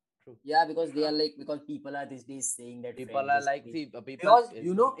yeah, true. Yeah, because they are like, because people are these days saying that People Friends are is like great. see people Because see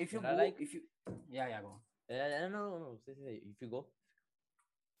if you there are go, like if you, yeah, yeah, go on. no. If you go,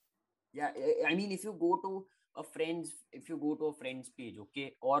 Yeah, I mean, if you go to if you go to a friend's page,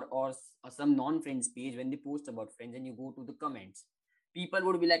 okay, or some non-friends page, when they post about Friends and you go to the comments, people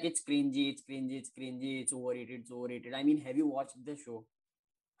would be like, it's cringy, it's cringy, it's cringy, it's overrated, it's overrated. I mean, have you watched the show?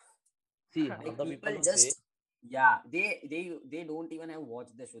 see half Like, the people people who say just, yeah, they don't even have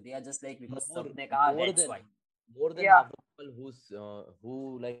watched the show. They are just like, because more sabne kaha, more that's than why. more than Yeah. half the people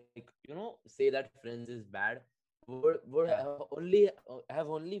who like say that Friends is bad would Yeah. have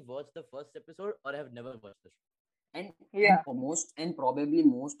only watched the first episode or have never watched the show. And Yeah. most, and probably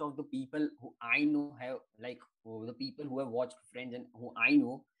most of the people who I know have, like, the people who have watched Friends and who I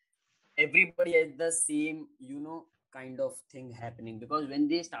know, everybody has the same, kind of thing happening. Because when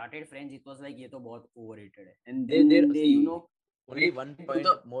they started Friends, it was like, ye to bahut overrated hai. And then They when they, see only went one to the, point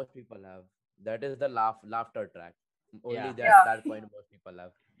most people have. That is the laughter track. yeah, Only Yeah. that point most people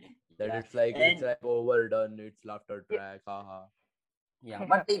have. That yeah, it's and like overdone. It's laughter Yeah. track. Haha. yeah,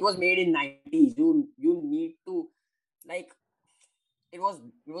 but it was made in 90s. You need to, like, it was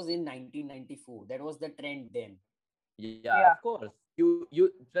in 1994. That was the trend then. Yeah, Yeah. of course.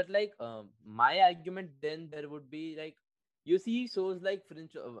 You but like my argument then there would be like you see shows like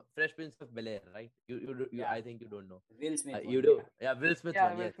Fresh Prince of Bel Air, right? You Yeah, I think you don't know. Will Smith You one, do. yeah, Yeah, Will Smith Yeah.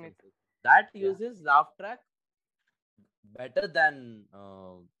 one. Will Yes, Smith. yes, yes. That yeah. uses laugh track better than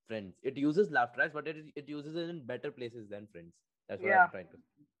Friends. It uses laugh tracks, but it uses it in better places than Friends. That's what Yeah. I'm trying to.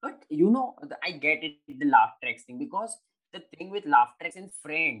 But I get it, the laugh tracks thing, because the thing with laugh tracks in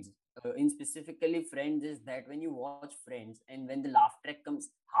Friends, in specifically Friends, is that when you watch Friends and when the laugh track comes,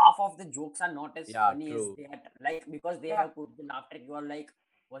 half of the jokes are not as Yeah, funny as true. they are, like, because they Yeah. have put the laugh track. You are like,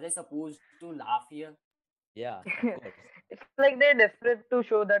 was I supposed to laugh here? Yeah, of course. It's like they're desperate to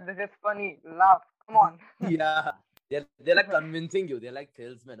show that this is funny. Laugh. Come on. Yeah. They're like convincing you. They're like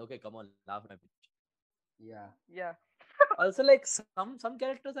salesmen. Okay, come on, laugh my pitch. Yeah. Yeah. Also, like some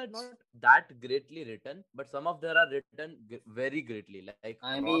characters are not that greatly written, but some of them are written very greatly. Like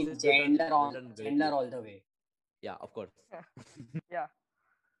I Ross is mean, written greatly. Chandler all the way. Yeah, of course. Yeah.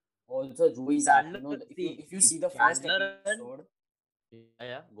 Also, Joey's arc. Chandler, If you see see the first Chandler and episode,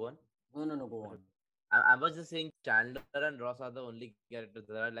 yeah, go on. no, go on. I was just saying Chandler and Ross are the only characters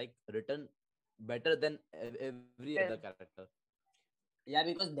that are like written better than every other Yes. character. Yeah,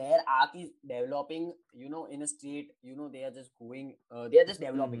 because their arc is developing, in a state, they are just going, they are just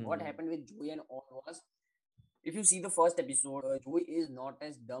developing. What Mm-hmm. happened with Joey and all was, if you see the first episode, Joey is not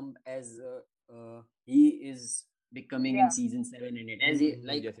as dumb as he is becoming in Yeah. season 7 and 8. Yes,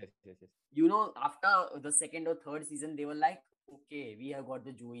 yes, yes, yes. After the second or third season, they were like, okay, we have got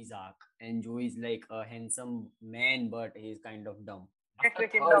the Joey's arc, and Joey's like a handsome man, but he's kind of dumb. After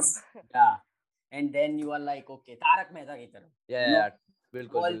Trick third, kingdom. yeah, and then you are like, okay, Tarak Mehta ki tarah, Yeah, you know, yeah,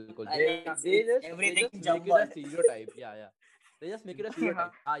 bilkul, all bilkul. it's They everything just make it a jumbled. stereotype. Yeah, yeah. They just make it a Yeah.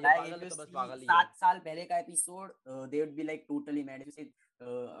 stereotype. हाँ ये Like पागल if है you तो बस see पागल ही है. 7 साल पहले का episode, they would be like totally mad. If you see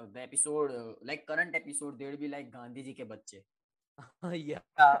the episode, like current episode, they would be like Gandhi ji के बच्चे.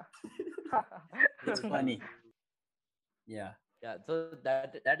 Yeah. It's True, funny. true. Yeah. Yeah. So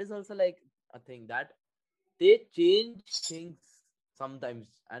that is also like a thing that they change things sometimes,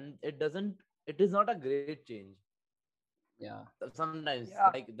 and it doesn't. It is not a great change. Yeah. Sometimes Yeah.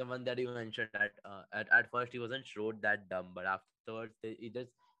 like the one that you mentioned that at first he wasn't showed that dumb, but afterwards he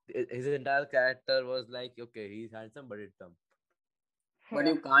just his entire character was like, okay, he's handsome but it's dumb. But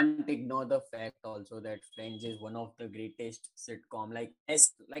Yeah. you can't ignore the fact also that Friends is one of the greatest sitcom, like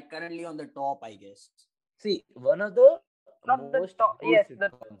best, like currently on the top, I guess. See, one of the One of most the good top. Yes, sitcoms, the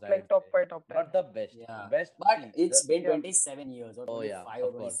I would say, like top 5, top not 10. the best. The Yeah. best. See, But the it's been Yeah. 27 years or oh yeah, 25 or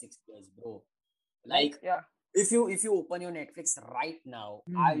of course. 26 years, bro. Like Like Yeah. if you open your Netflix right now,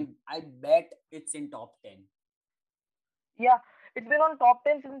 hmm, I bet it's in top 10. Yeah. It's been on top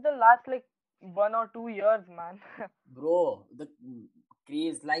 10 since the last like 1 or 2 years, man. Bro, the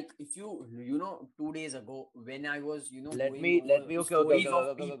craze, like if you 2 days ago when I was going let over me okay, okay, okay, stories okay, of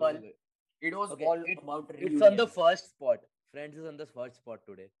okay, okay, people, okay. it was Okay, all about it's on the reunion. first spot. Friends is on the first spot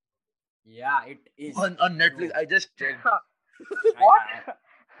today. Yeah, it is, On Netflix, bro. I just checked. I, What? I,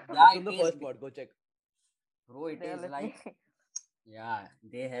 It's yeah, on it the is, first spot. Go check. bro. It There, is let me. like, yeah,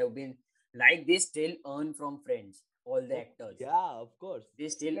 they have been, like, they still earn from Friends. All the Oh actors, yeah, of course. they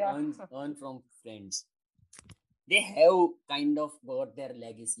still Yeah. earn from Friends. They have kind of got their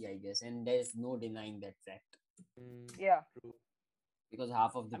legacy, I guess, and there's no denying that fact Mm, Yeah. true. because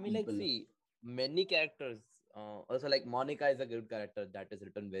half of I the mean, like, people. see, many characters. Also, like Monica is a good character that is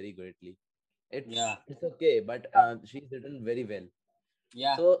written very greatly. Yeah, It's okay, but Yeah. she's written very well.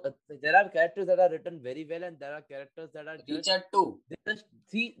 yeah. So there are characters that are written very well, and there are characters that are Richard too. they just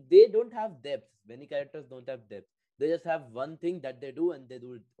see they don't have depth. Many characters don't have depth. They just have one thing that they do, and they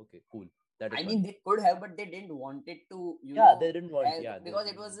do it. Okay, cool. That is I mean, funny. they could have, but they didn't want it to, Yeah, they didn't want. have, Yeah, they because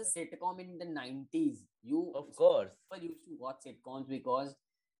it didn't was want a that. sitcom in the 90s. Of course. People used to watch sitcoms because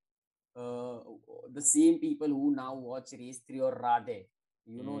uh, the same people who now watch Race 3 or Radhe,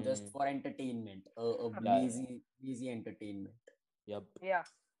 just Mm, for entertainment, a yeah. lazy entertainment. Yep. Yeah.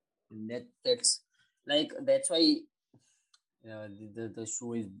 And that's like, that's why the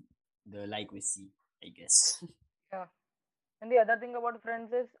show is the like we see, I guess. Yeah. And the other thing about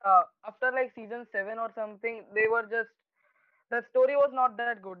Friends is, after like season 7 or something, they were just the story was not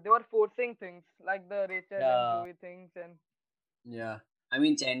that good. They were forcing things like the Rachel and Yeah. Joey things, and Yeah. I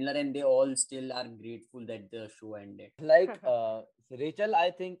mean, Chandler and they all still are grateful that the show ended. Like Rachel,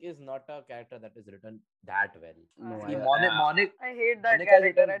 I think is not a character that is written that well. No, See, I hate that Monica is character.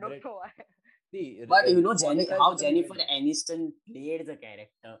 written I don't great. know why. See, but Monica is How written Jennifer great. Aniston played the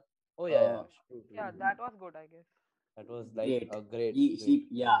character, Oh yeah, uh, yeah, true, true, Yeah, true. that was good, I guess. That was like great. a great, great. He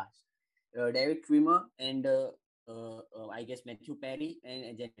yeah. David Schwimmer and I guess Matthew Perry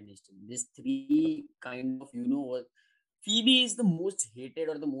and Jennifer Aniston. These three kind of, what, Phoebe is the most hated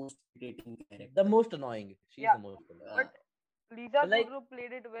or the most irritating The character. most annoying. She's Yeah, the most annoying. but Uh, Lisa But like, Kudrow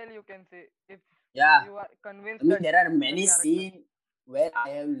played it well. You can say if yeah, you are I convinced mean, that there are the many character. scenes where I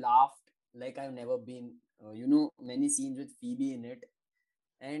have laughed like I've never been. Many scenes with Phoebe in it,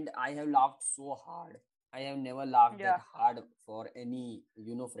 and I have laughed so hard. I have never laughed that Yeah, hard for any,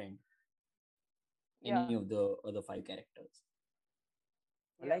 friend, yeah, any of the other five characters.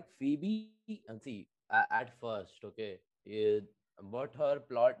 yeah, like Phoebe, and see, at first, okay, what her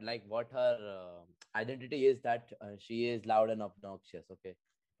plot, like what her identity is that she is loud and obnoxious, okay,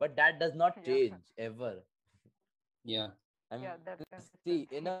 but that does not yeah, change ever. Yeah. I Yeah, mean, that's see,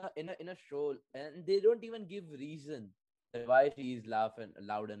 in consistency. a show, and they don't even give reason that why she is laughing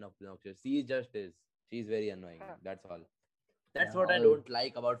loud and obnoxious. She just is. She's very annoying. Yeah. That's all. That's Yeah, what I all don't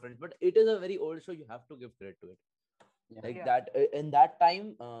like about Friends. But it is a very old show. You have to give credit to it. yeah. Like Yeah. that in that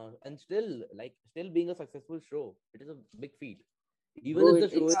time, and still being a successful show, it is a big feat. Even Bro, if it,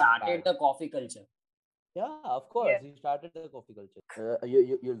 the show it is Yeah. bad. started the coffee culture. Yeah, of course, Yes. he started the coffee culture.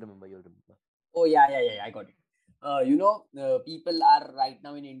 You'll remember. You'll remember. Oh yeah, I got it. People are right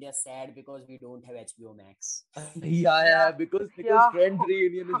now in India sad because we don't have HBO Max. Yeah, Yeah. because Yeah. Friends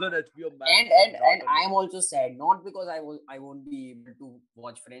reunion is on HBO Max and and and not and on I am Netflix. also sad, not because I won't be able to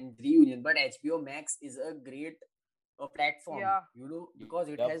watch Friends reunion, but HBO Max is a great platform, Yeah. because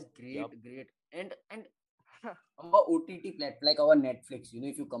it Yep, has yep, great and our OTT platform, like our Netflix,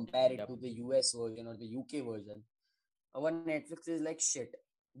 if you compare it yep, to the US version or the UK version, our Netflix is like shit.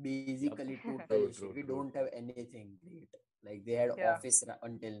 yep. Basically, totally True, shit. true, We true, don't have true. anything great. Like they had Yeah. Office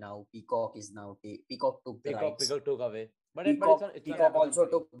until now. Peacock is now Peacock took the rights. Peacock took away, but it's on Peacock Amazon also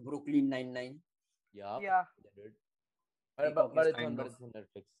Prime. took Brooklyn 99. Yep, Yeah. they did. Peacock is kind But of, it's on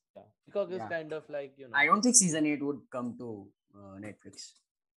Netflix. Yeah, Peacock is yeah. kind of like I don't think season 8 would come to Netflix.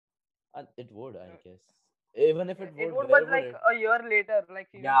 it would, I Uh, guess. Even if it It would, would, where but would like it? a year later, like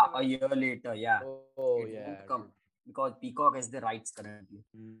season Yeah, a 7. year later, yeah, Oh it yeah, won't true. come because Peacock has the rights currently.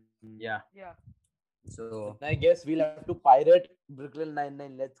 Mm. Yeah, Yeah. so And I guess we'll have to pirate Brooklyn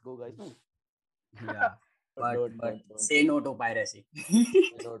Nine-Nine. Let's go, guys. yeah, but say Don't. no to piracy.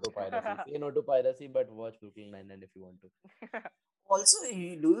 Say no to piracy. Say no to piracy, but watch Brooklyn Nine-Nine if you want to. Also,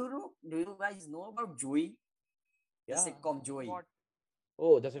 do you guys know about Joey, the Yeah. sitcom Joey? What?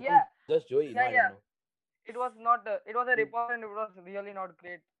 Oh, the sitcom Yeah. Just Joey. No, I Yeah. didn't Yeah. know. It was not. It was a ripoff, and it was really not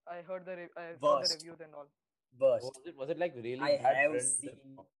great. I heard I saw the Worst, reviews and all. worst. Was it like really I bad have friends?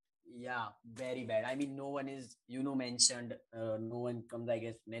 seen, yeah, very bad. I mean, no one is, mentioned. No one comes. I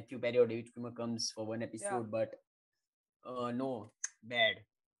guess Matthew Perry or David Schwimmer comes for one Yeah. episode, but no, bad.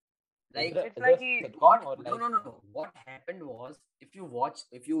 Like It's Is it like a he. sitcom what? or No, like? no, no, no. What happened was, if you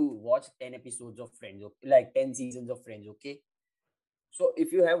watch 10 episodes of Friends, okay, like 10 seasons of Friends, okay. So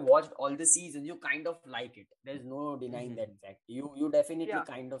if you have watched all the seasons, you kind of like it. There's no denying that fact. You definitely Yeah.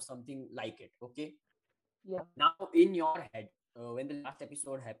 kind of something like it, okay. Yeah. Now, in your head, when the last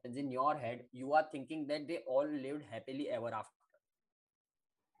episode happens, in your head, you are thinking that they all lived happily ever after.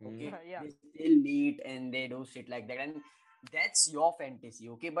 Hmm. Okay, Yeah. they still meet and they do shit like that, and that's your fantasy.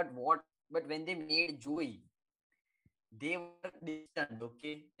 Okay, but when they made Joey, they were distant.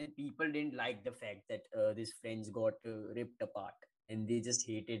 Okay, and people didn't like the fact that these friends got ripped apart, and they just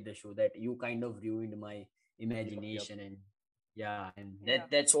hated the show. That you kind of ruined my Yep, yep. imagination, and yeah, and Yeah.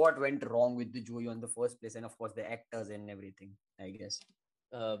 that's what went wrong with the Joey on the first place, and of course the actors and everything, I guess.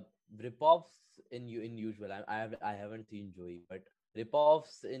 uh Ripoffs in usual. I haven't seen Joey, but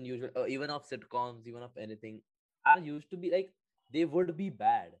ripoffs in usual, even of sitcoms, even of anything, are used to be like they would be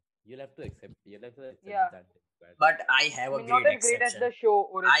bad. You'll have to accept Yeah. that they're bad. But I have I a mean, not great as great as the exception. show,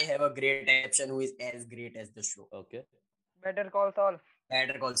 or it's I have a great exception who is as great as the show. Okay, Better Call Saul.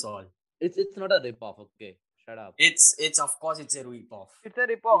 Better Call Saul. it's not a ripoff. Okay, shut up. It's of course it's a rip-off. It's a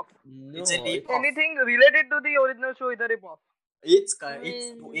ripoff. It's a It's rip-off. Anything related to the original show is a ripoff. I It's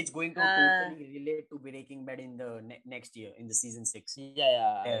mean, going to totally relate to Breaking Bad in the next year in the season 6.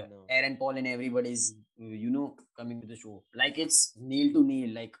 yeah, I know. Aaron Paul and everybody is coming to the show. Like it's nail to nail,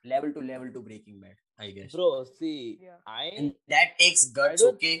 like level to level to Breaking Bad, I guess. Bro, see, Yeah. And that takes I guts,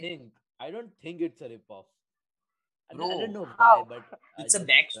 don't okay, think I don't think it's a ripoff. I don't bro. know why, How? but I It's a just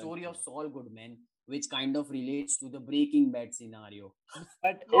don't backstory of think. Saul Goodman, which kind of relates to the Breaking Bad scenario.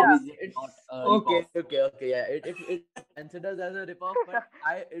 But How Yeah. is it not it's a okay, ripoff? okay. Yeah, it considers as a ripoff, but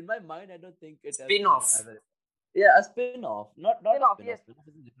I in my mind I don't think it as Spin-off. a yeah, a spin-off, not a Spin-off. spin-off. Yes. Spin-off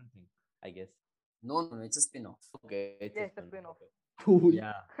is a different thing, I guess. No, it's a spin-off. Okay, it's a Yes, a spin-off. spin-off. Okay. Cool.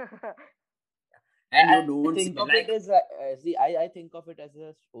 Yeah. And you I don't see think of it like as see, I think of it as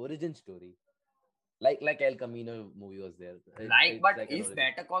a origin story, like El Camino movie was there. It's but like an if origin.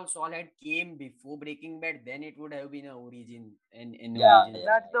 Better Call Saul had came before Breaking Bad, then it would have been an origin and an Yeah, origin Yeah,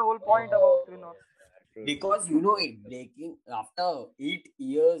 that's story. the whole yeah, point about yeah, spin-off. true. Because it breaking after 8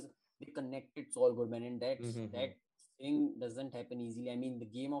 years they connected Saul Goodman, and Mm-hmm. that thing doesn't happen easily. I mean, the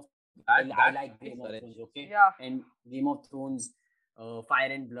Game of I That's like nice Game of Thrones, arranged. okay, Yeah. and Game of Thrones,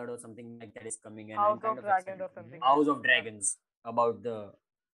 Fire and Blood or something like that is coming, and I'm House kind of of Dragons excited. or something like. House of Yeah. Dragons about the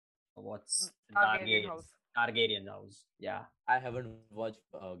what's Targaryen house. Targaryen house. Yeah, I haven't watched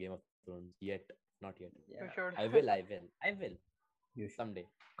Game of Thrones yet. Not yet. You yeah. should. I will You should. someday.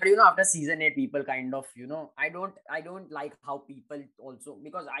 But after season 8, people kind of, I don't like how people also,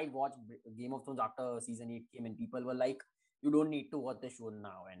 because I watched Game of Thrones after season 8 came, and people were like, you don't need to watch the show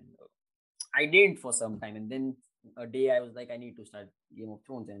now. And I didn't for some time, and then a day I was like, I need to start Game of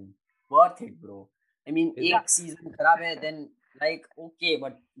Thrones, and worth it, bro. I mean, Is Yeah. eight season खराब है, then like okay,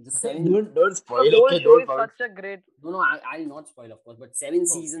 but the seven. don't The spoil, whole okay? show Don't is spoil. such a great. No, I'll not spoil, of course, but seven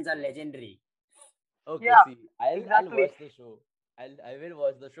Okay, seasons are legendary. okay. Yeah, See, I'll exactly. watch the show. I will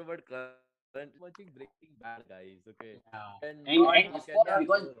watch the show, but currently I'm watching Breaking Bad, guys. Okay, Yeah, and and not and you of course, cannot Yeah. go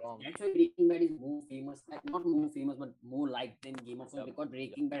because wrong. that's why Breaking Bad is more famous, like not more famous, but more liked than Game of Thrones, Yup, because yup.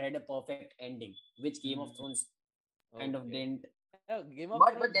 Breaking Bad had a perfect ending, which Game of Mm, Thrones kind of okay. didn't. Yeah, Game of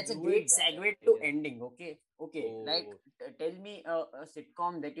But Thrones that's a ruined great that, segue I to guess. ending. Okay. Like, Oh, tell me a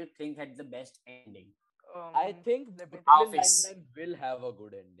sitcom that you think had the best ending. I think Let me think. Brooklyn Office. Nine-Nine will have a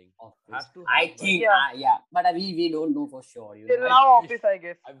good ending. Office. Has to I have, but think, Yeah. yeah, but we don't know for sure. Till I now, wish, Office, I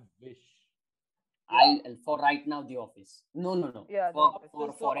guess. I wish. Yeah. I'll for right now the Office. No. Yeah, The For Office.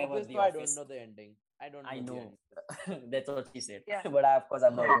 for forever Office, the though, I don't Office. know the ending. I don't I know the know. ending. That's what she said. Yeah. But of course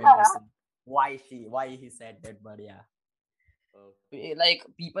I'm not going to listen why he said that. But yeah. Okay. Like,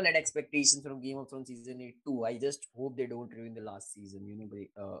 people had expectations from Game of Thrones season 8 too. I just hope they don't ruin the last season.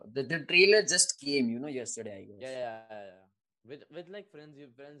 The trailer just came, yesterday, I Yeah, guess. yeah, yeah, yeah. With like friends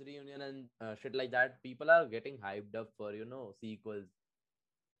reunion and shit like that, people are getting hyped up for sequels.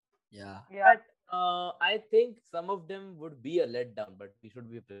 Yeah. Yeah. But I think some of them would be a letdown, but we should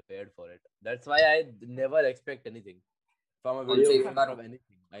be prepared for it. That's why I never expect anything from a Also, video if game, you are from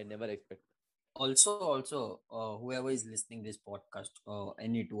anything. I never expect. also whoever is listening this podcast,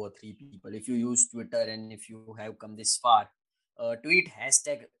 any two or three people, if you use Twitter and if you have come this far, tweet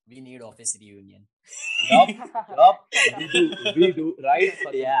hashtag we need office reunion. Yup, yup. We do right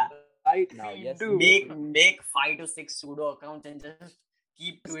for Yeah. right now. We Yes, do. yes. Make 5 to 6 pseudo accounts and just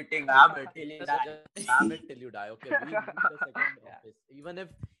keep tweeting it Spam it. till you Just die. spam it till you die. Okay, we need a second Yeah. office. Even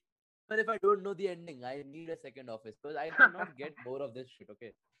if I don't know the ending, I need a second office because I cannot get more of this shit.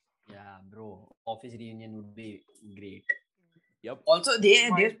 Okay. Yeah, bro. Office reunion would be great. Yup. Also, they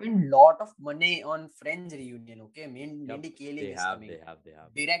Might. spend lot of money on Friends reunion. Okay, Yup. Mindy Kaling They is have. coming. They have. They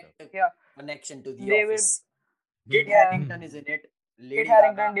have. Direct Yeah. connection to the They will. Office. Kit Yeah. Harington is in it. Kit Lady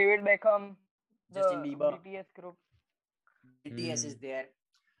Harington, Gaga, David Beckham, Justin the Bieber, BTS group. BTS is there.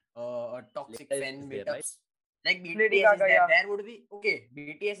 Toxic Leela is fan there, right? meetups. Like Lady BTS is Gaga, there. yeah. There would be okay.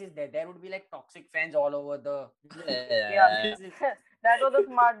 BTS is there. There would be like toxic fans all over the. Yeah. Yeah. This is That was a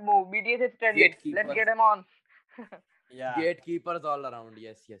smart move. BTS is trending. Let's Gatekeepers. get him on. yeah. Gatekeepers all around.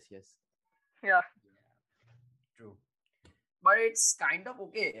 Yes. Yes. Yes. Yeah. True. But it's kind of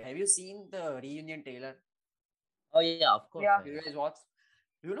okay. Have you seen the reunion trailer? Oh yeah. Of course. Yeah. I You have. guys watch?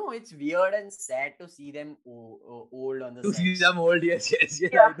 It's weird and sad to see them old on the To see sets. them old. Yes. Yes.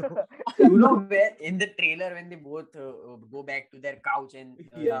 Yes. Yeah. I know. Where in the trailer when they both go back to their couch and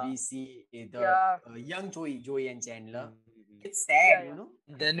Yeah. we see the Yeah. young Joey and Chandler. Mhm. It's sad, Yeah.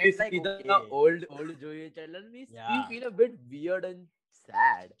 Then It we feels like see the okay. old Joey Chandler. We Yeah. feel a bit weird and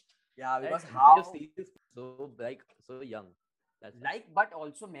sad. Yeah, That because we have how seen this so young. That's why. like, but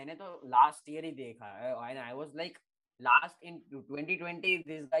also मैंने तो last year ही देखा and I was like last in 2020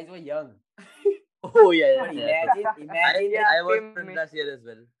 these guys were young. Oh yeah, But yeah, yeah. imagine Yeah, I the watched same it me. last year as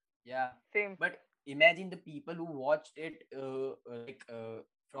well. yeah. Same. But imagine the people who watched it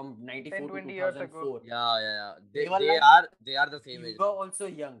from 94 10, to 20 years ago. 2004. Yeah. They They were they like, are they are the same we age were now. also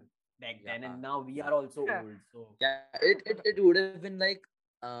young back then, Yeah. and now we are also old. So Yeah, it would have been like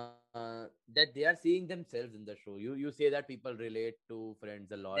that they are seeing themselves in the show. You say that people relate to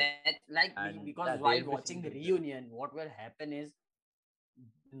Friends a lot, that like and because yeah, while they'll be watching seeing the themselves. reunion, what will happen is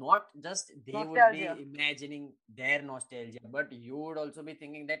not just they would be Nostalgia. imagining their nostalgia, but you would also be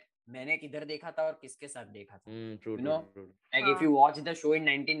thinking that मैंने किधर देखा था और किसके साथ देखा था. True, You true, know, true. like if you watch the show in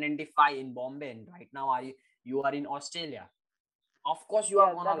 1995 in Bombay and right now you are in Australia, of course you are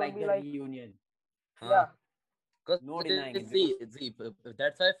Yeah, gonna that will like be the like. reunion. Yeah. Because No denying it, see, because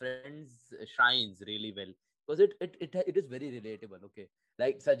that's why Friends shines really well because it is very relatable. Okay,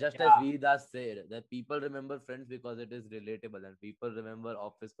 like so just as yeah, Vedas said, that people remember Friends because it is relatable, and people remember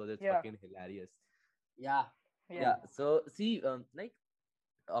Office because it's Yeah. fucking hilarious. yeah, Yeah. Yeah. true. So see, like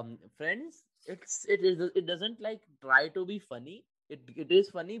Friends, it doesn't like try to be funny. It is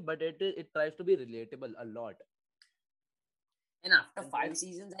funny, but it tries to be relatable a lot. And after And 5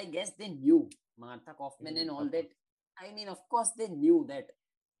 seasons, I guess they knew Martha Kaufman and all of that. course. I mean, of course, they knew that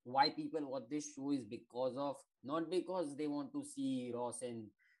why people watch this show is because of not because they want to see Ross and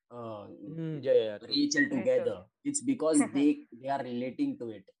Yeah, true. Rachel Rachel. together. It's because they are relating to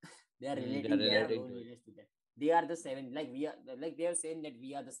it. They are They are relating their Yeah. relating own to it. lives to that. They are the seven. Like we are. Like they are saying that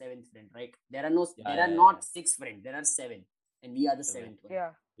we are the seventh friend, right? There are no. Yeah, There are yeah, yeah. not six friends. There are seven, and we are the Seven. seventh one.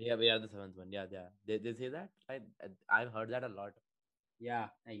 Yeah. Yeah, we are the seventh one. Yeah, yeah. They say that. I've heard that a lot. Yeah,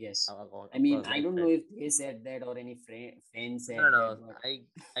 I guess. I Of mean, course, I like don't know friends. if they said that or any fan No, said no, that, no. but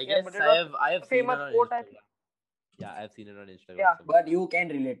I Yeah, guess but it was I have a seen it famous on quote, I think. Instagram. Yeah, I've seen it on Instagram Yeah. somewhere. but you can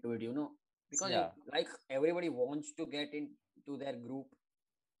relate to it, because Yeah. like everybody wants to get into their group.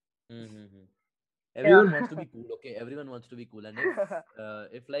 Mm-hmm. Yeah. Everyone wants to be cool. Okay, everyone wants to be cool, and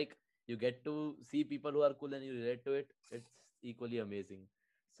if like you get to see people who are cool and you relate to it, it's equally amazing.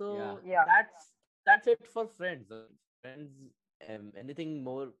 Yeah. So Yeah. that's it for friends. Friends. Anything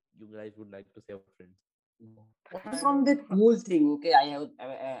more you guys would like to say about friends? Apart from that cool thing, okay,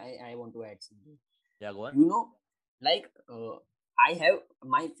 I want to add something. Yeah, go on. You know, like I have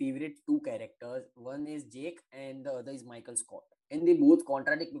my favorite two characters. One is Jake and the other is Michael Scott. And they both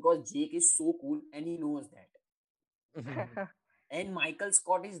contradict because Jake is so cool and he knows that. And Michael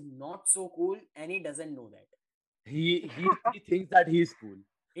Scott is not so cool and he doesn't know that. He thinks that he's cool.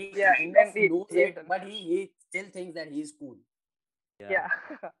 He Yeah, kind of and knows he it, doesn't. but he still thinks that he's cool. Yeah. Yeah.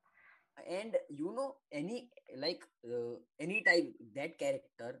 And any type that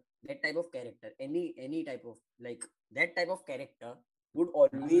type of character, any type of like that type of character would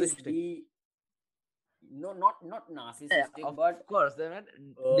always Narcissistic. be no not Yeah, narcissistic, of but course. I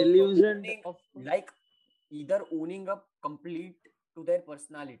mean, delusioned owning of like either owning up complete to their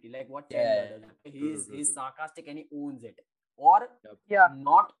personality, like what Chandler yeah. does. Okay? True, true, true, He's true. sarcastic and he owns it, or Yep. Yeah.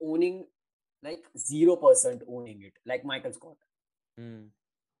 not owning, like 0% owning it, like Michael Scott. Mm.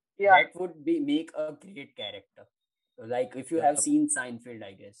 Yeah. That would be make a great character. Like if you have Yep. seen Seinfeld,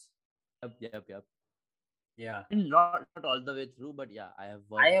 I guess. Yep. Yeah. Not all the way through, but yeah, I have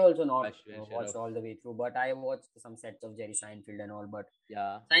I watched have also my not share watched of all the way through, but I watched some sets of Jerry Seinfeld and all. But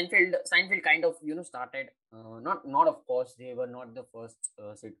yeah. Seinfeld kind of started. Not of course they were not the first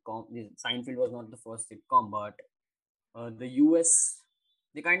sitcom. Seinfeld was not the first sitcom, but the US,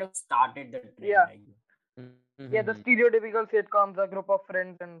 they kind of started the trend, Yeah. I guess. Yeah. The Mm-hmm. stereotypical sitcoms, a group of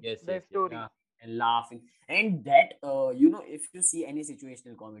friends and their Yes. story. Yeah, and laughing, and that if you see any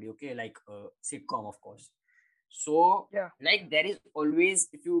situational comedy, okay, like sitcom, of course. So Yeah. like there is always,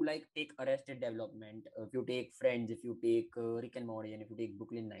 if you like take Arrested Development, if you take Friends, if you take Rick and Morty, and if you take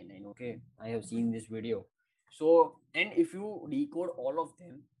Brooklyn Nine-Nine, okay, I have seen this video. So, and if you decode all of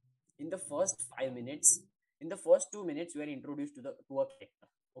them in the first 5 minutes, in the first 2 minutes, you are introduced to a character,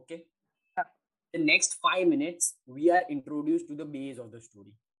 okay. Yeah. The next 5 minutes, we are introduced to the base of the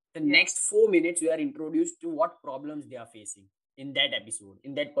story. The Yeah. next 4 minutes, we are introduced to what problems they are facing in that episode,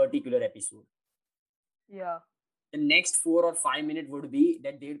 in that particular episode. Yeah. The next 4 or 5 minutes would be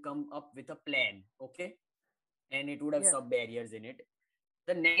that they'd come up with a plan, okay, and it would have Yeah. sub barriers in it.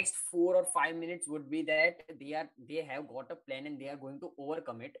 The next 4 or 5 minutes would be that they have got a plan and they are going to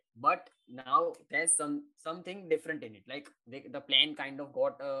overcome it, but now there's something different in it, like the plan kind of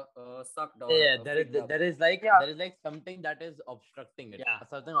got sucked or Yeah, fixed up. Yeah. there is like something that is obstructing it, Yeah, a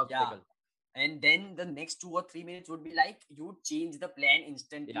certain yeah. obstacle. And then the next 2 or 3 minutes would be like you change the plan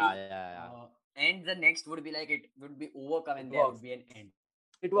instantly, Yeah. and the next would be like it would be overcome It and there would works. be an end.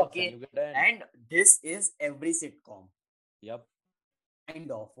 It works, and Okay, you get an end. and this is every sitcom, Yep.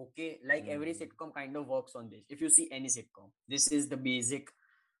 kind of, okay, like every Mm. sitcom kind of works on this. If you see any sitcom, this is the basic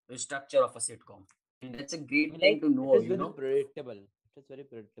structure of a sitcom, and that's a I great mean, thing like to it know, is very predictable. It is very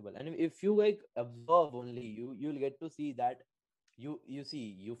predictable, and if you like observe only, you'll get to see that you see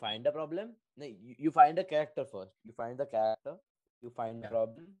you find a problem. No, you find a character first. You find the character. You find a Yeah,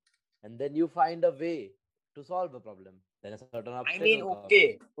 problem, and then you find a way to solve the problem. Then a certain I obstacle mean, comes.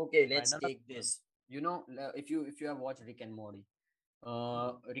 okay, You find let's another take one. this. If you have watched Rick and Morty,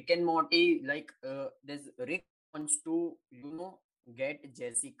 Rick and Morty, like there's Rick wants to get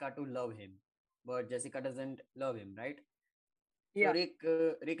Jessica to love him, but Jessica doesn't love him, right? So Yeah.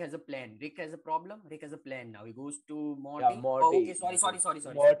 Rick has a plan. Rick has a problem. Rick has a plan now. He goes to Yeah, Morty. Oh, okay. Morty.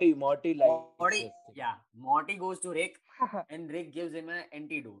 Sorry. Morty likes Morty, Jessica. yeah. Morty goes to Rick, and Rick gives him an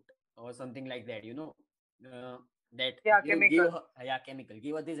antidote or something like that. That Yeah. give Chemical. her, yeah, chemical.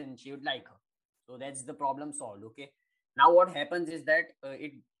 Give her this, and she would like her. So that's the problem solved. Okay. Now what happens is that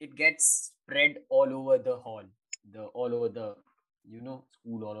it gets spread all over the hall, the all over the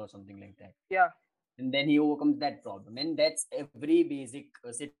school hall or something like that, Yeah. and then he overcomes that problem, and that's every basic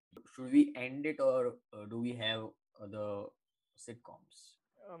sitcom. Should we end it, or do we have other sitcoms?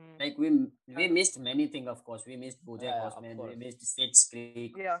 Like we And missed many things, of course. We missed BoJack Yeah, of Horseman, we course. missed Schitt's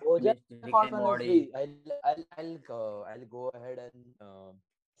Creek, yeah. we missed BoJack Rick and Horseman is Morty. free. I'll go ahead and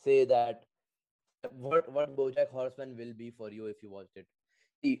say that what BoJack Horseman will be for you if you watched it.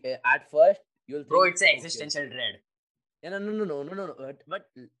 See, at first you'll Bro, think, it's an okay, existential dread. yeah, no. But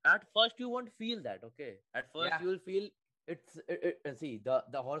at first you won't feel that. Okay, at first Yeah, you will feel see,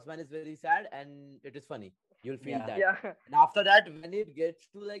 the horseman is very sad and it is funny. You'll feel Yeah. that. Yeah. And after that, when it gets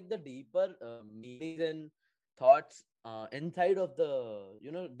to like the deeper meanings and thoughts inside of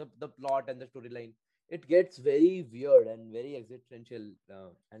the plot and the storyline, it gets very weird and very existential,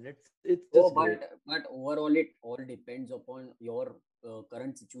 and it's Oh, just great. but overall, it all depends upon your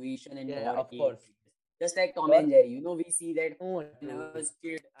current situation and Yeah, your of age. course. Just like Tom Your and Jerry, we see that oh, when I true. was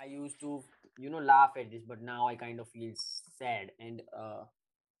kid, I used to, laugh at this, but now I kind of feel sad. And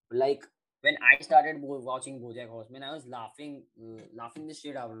like when I started watching BoJack Horseman, I was laughing the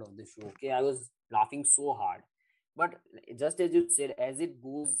shit out of the show. Okay, I was laughing so hard. But just as you said, as it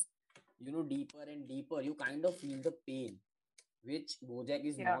goes, deeper and deeper, you kind of feel the pain, which BoJack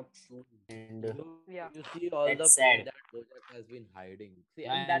is Yeah. not showing, and Yeah. You see all the that's pain sad. that Bojack has been hiding. See,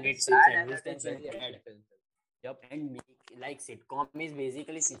 Yeah, and and that is its sad and that is existential very dread. existential. Yep, And like sitcom is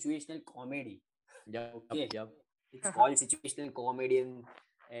basically situational comedy. yep, Okay, yep. it's called situational comedy and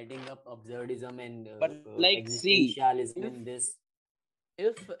adding up absurdism and But like, see, existentialism if in this.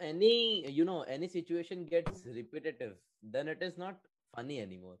 any situation gets repetitive, then it is not funny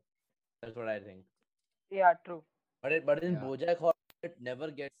anymore. That's what I think. Yeah. True. But in Yeah, BoJack Horseman, it never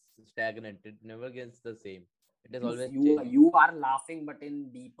gets stagnant. It never gets the same. It is you always you changing. you are laughing, but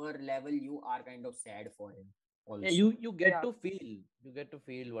in deeper level, you are kind of sad for him Yeah, also. you get Yeah. to feel. You get to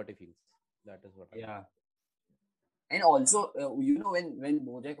feel what he feels. That is what I think. Yeah, and also when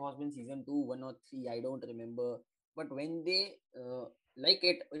BoJack Horseman season 2, 1 or 3, I don't remember, but when they like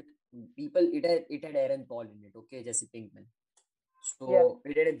it people it had Aaron Paul in it. Okay, Jesse Pinkman. Yeah. So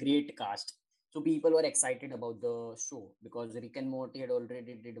it had a great cast. So people were excited about the show because Rick and Morty had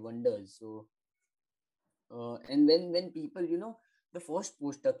already did wonders. So and when people, the first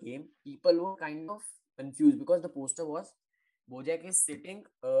poster came, people were kind of confused because the poster was Bojack is sitting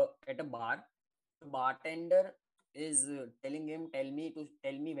at a bar. The bartender is telling him, tell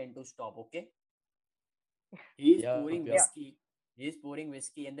me when to stop. Okay, he is Yep, pouring yep. Yeah. whiskey. He is pouring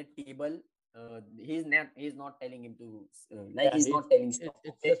whiskey, and the table. He's not telling him to like Yeah, he's not telling stop.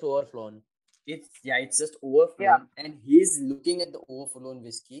 it's Okay, just overflown. it's just Yeah. overflown, and he's looking at the overflown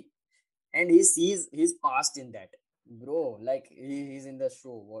whiskey, and he sees his past in that, bro. Like he's in the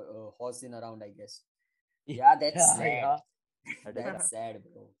show, horsing around, I guess. Yeah, that's Yeah, sad. yeah. That is sad. That's sad,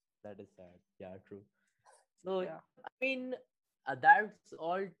 bro. That is sad. Yeah, true. So Yeah. I mean, that's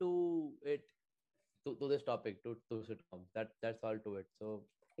all to it, to this topic, to sitcoms. That's all to it. So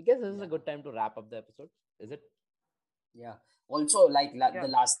I guess this is a Yeah, good time to wrap up the episode. Is it? yeah. Also, like Yeah. the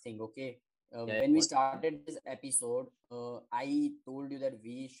last thing, okay. Yeah. When we What? started this episode, I told you that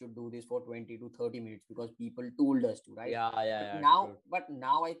we should do this for 20 to 30 minutes because people told us to, right? Yeah, yeah, But yeah. now, True. but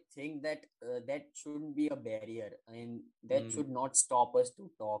now I think that that shouldn't be a barrier, and that Mm. should not stop us to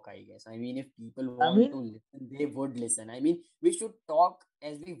talk, I guess. I mean, if people I want to mean, listen, they would listen. I mean, we should talk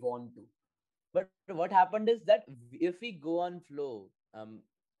as we want to. but what happened is that if we go on flow,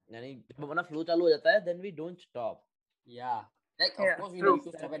 यानी जब अपना flow चालू हो जाता है, then we don't stop. Yeah, like of Yeah. course we True. need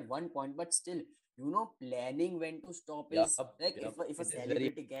to stop at one point, but still, planning when to stop Yup, is like yup. if a It is very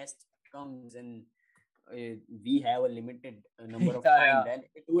celebrity guest comes and we have a limited number of yeah, time, yeah. then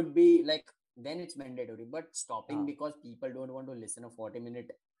it would be like then it's mandatory. But stopping Yeah. because people don't want to listen a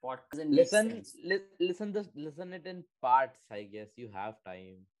 40-minute podcast doesn't make sense. Listen it in parts. I guess you have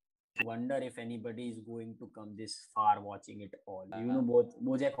time. Wonder if anybody is going to come this far watching it all. Yeah, Both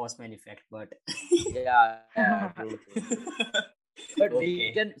BoJack Horseman effect, but yeah, true, true. But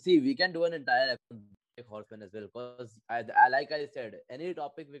okay. we can do an entire episode like Horseman as well. Because I like I said, any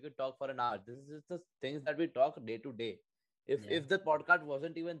topic we could talk for an hour. This is just the things that we talk day to day. Yeah. If the podcast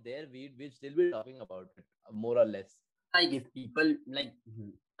wasn't even there, we'd still be talking about it, more or less. Like if people like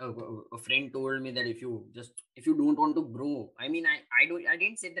a friend told me that if you don't want to grow, I mean, I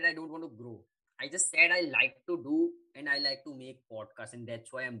didn't say that I don't want to grow. I just said I like to do and I like to make podcasts, and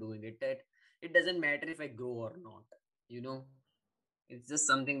that's why I'm doing it. That it doesn't matter if I grow or not. you know it's just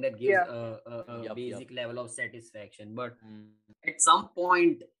something that gives Yeah. a Yup, yup. basic level of satisfaction, but Mm. at some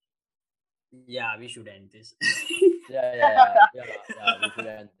point, yeah, we should end this. Yeah. We should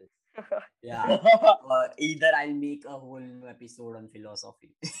end this. Yeah. Either I'll make a whole new episode on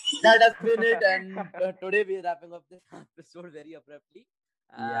philosophy. That has been it, and today we're wrapping up this episode very abruptly.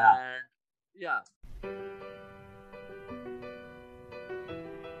 Yeah. And yeah.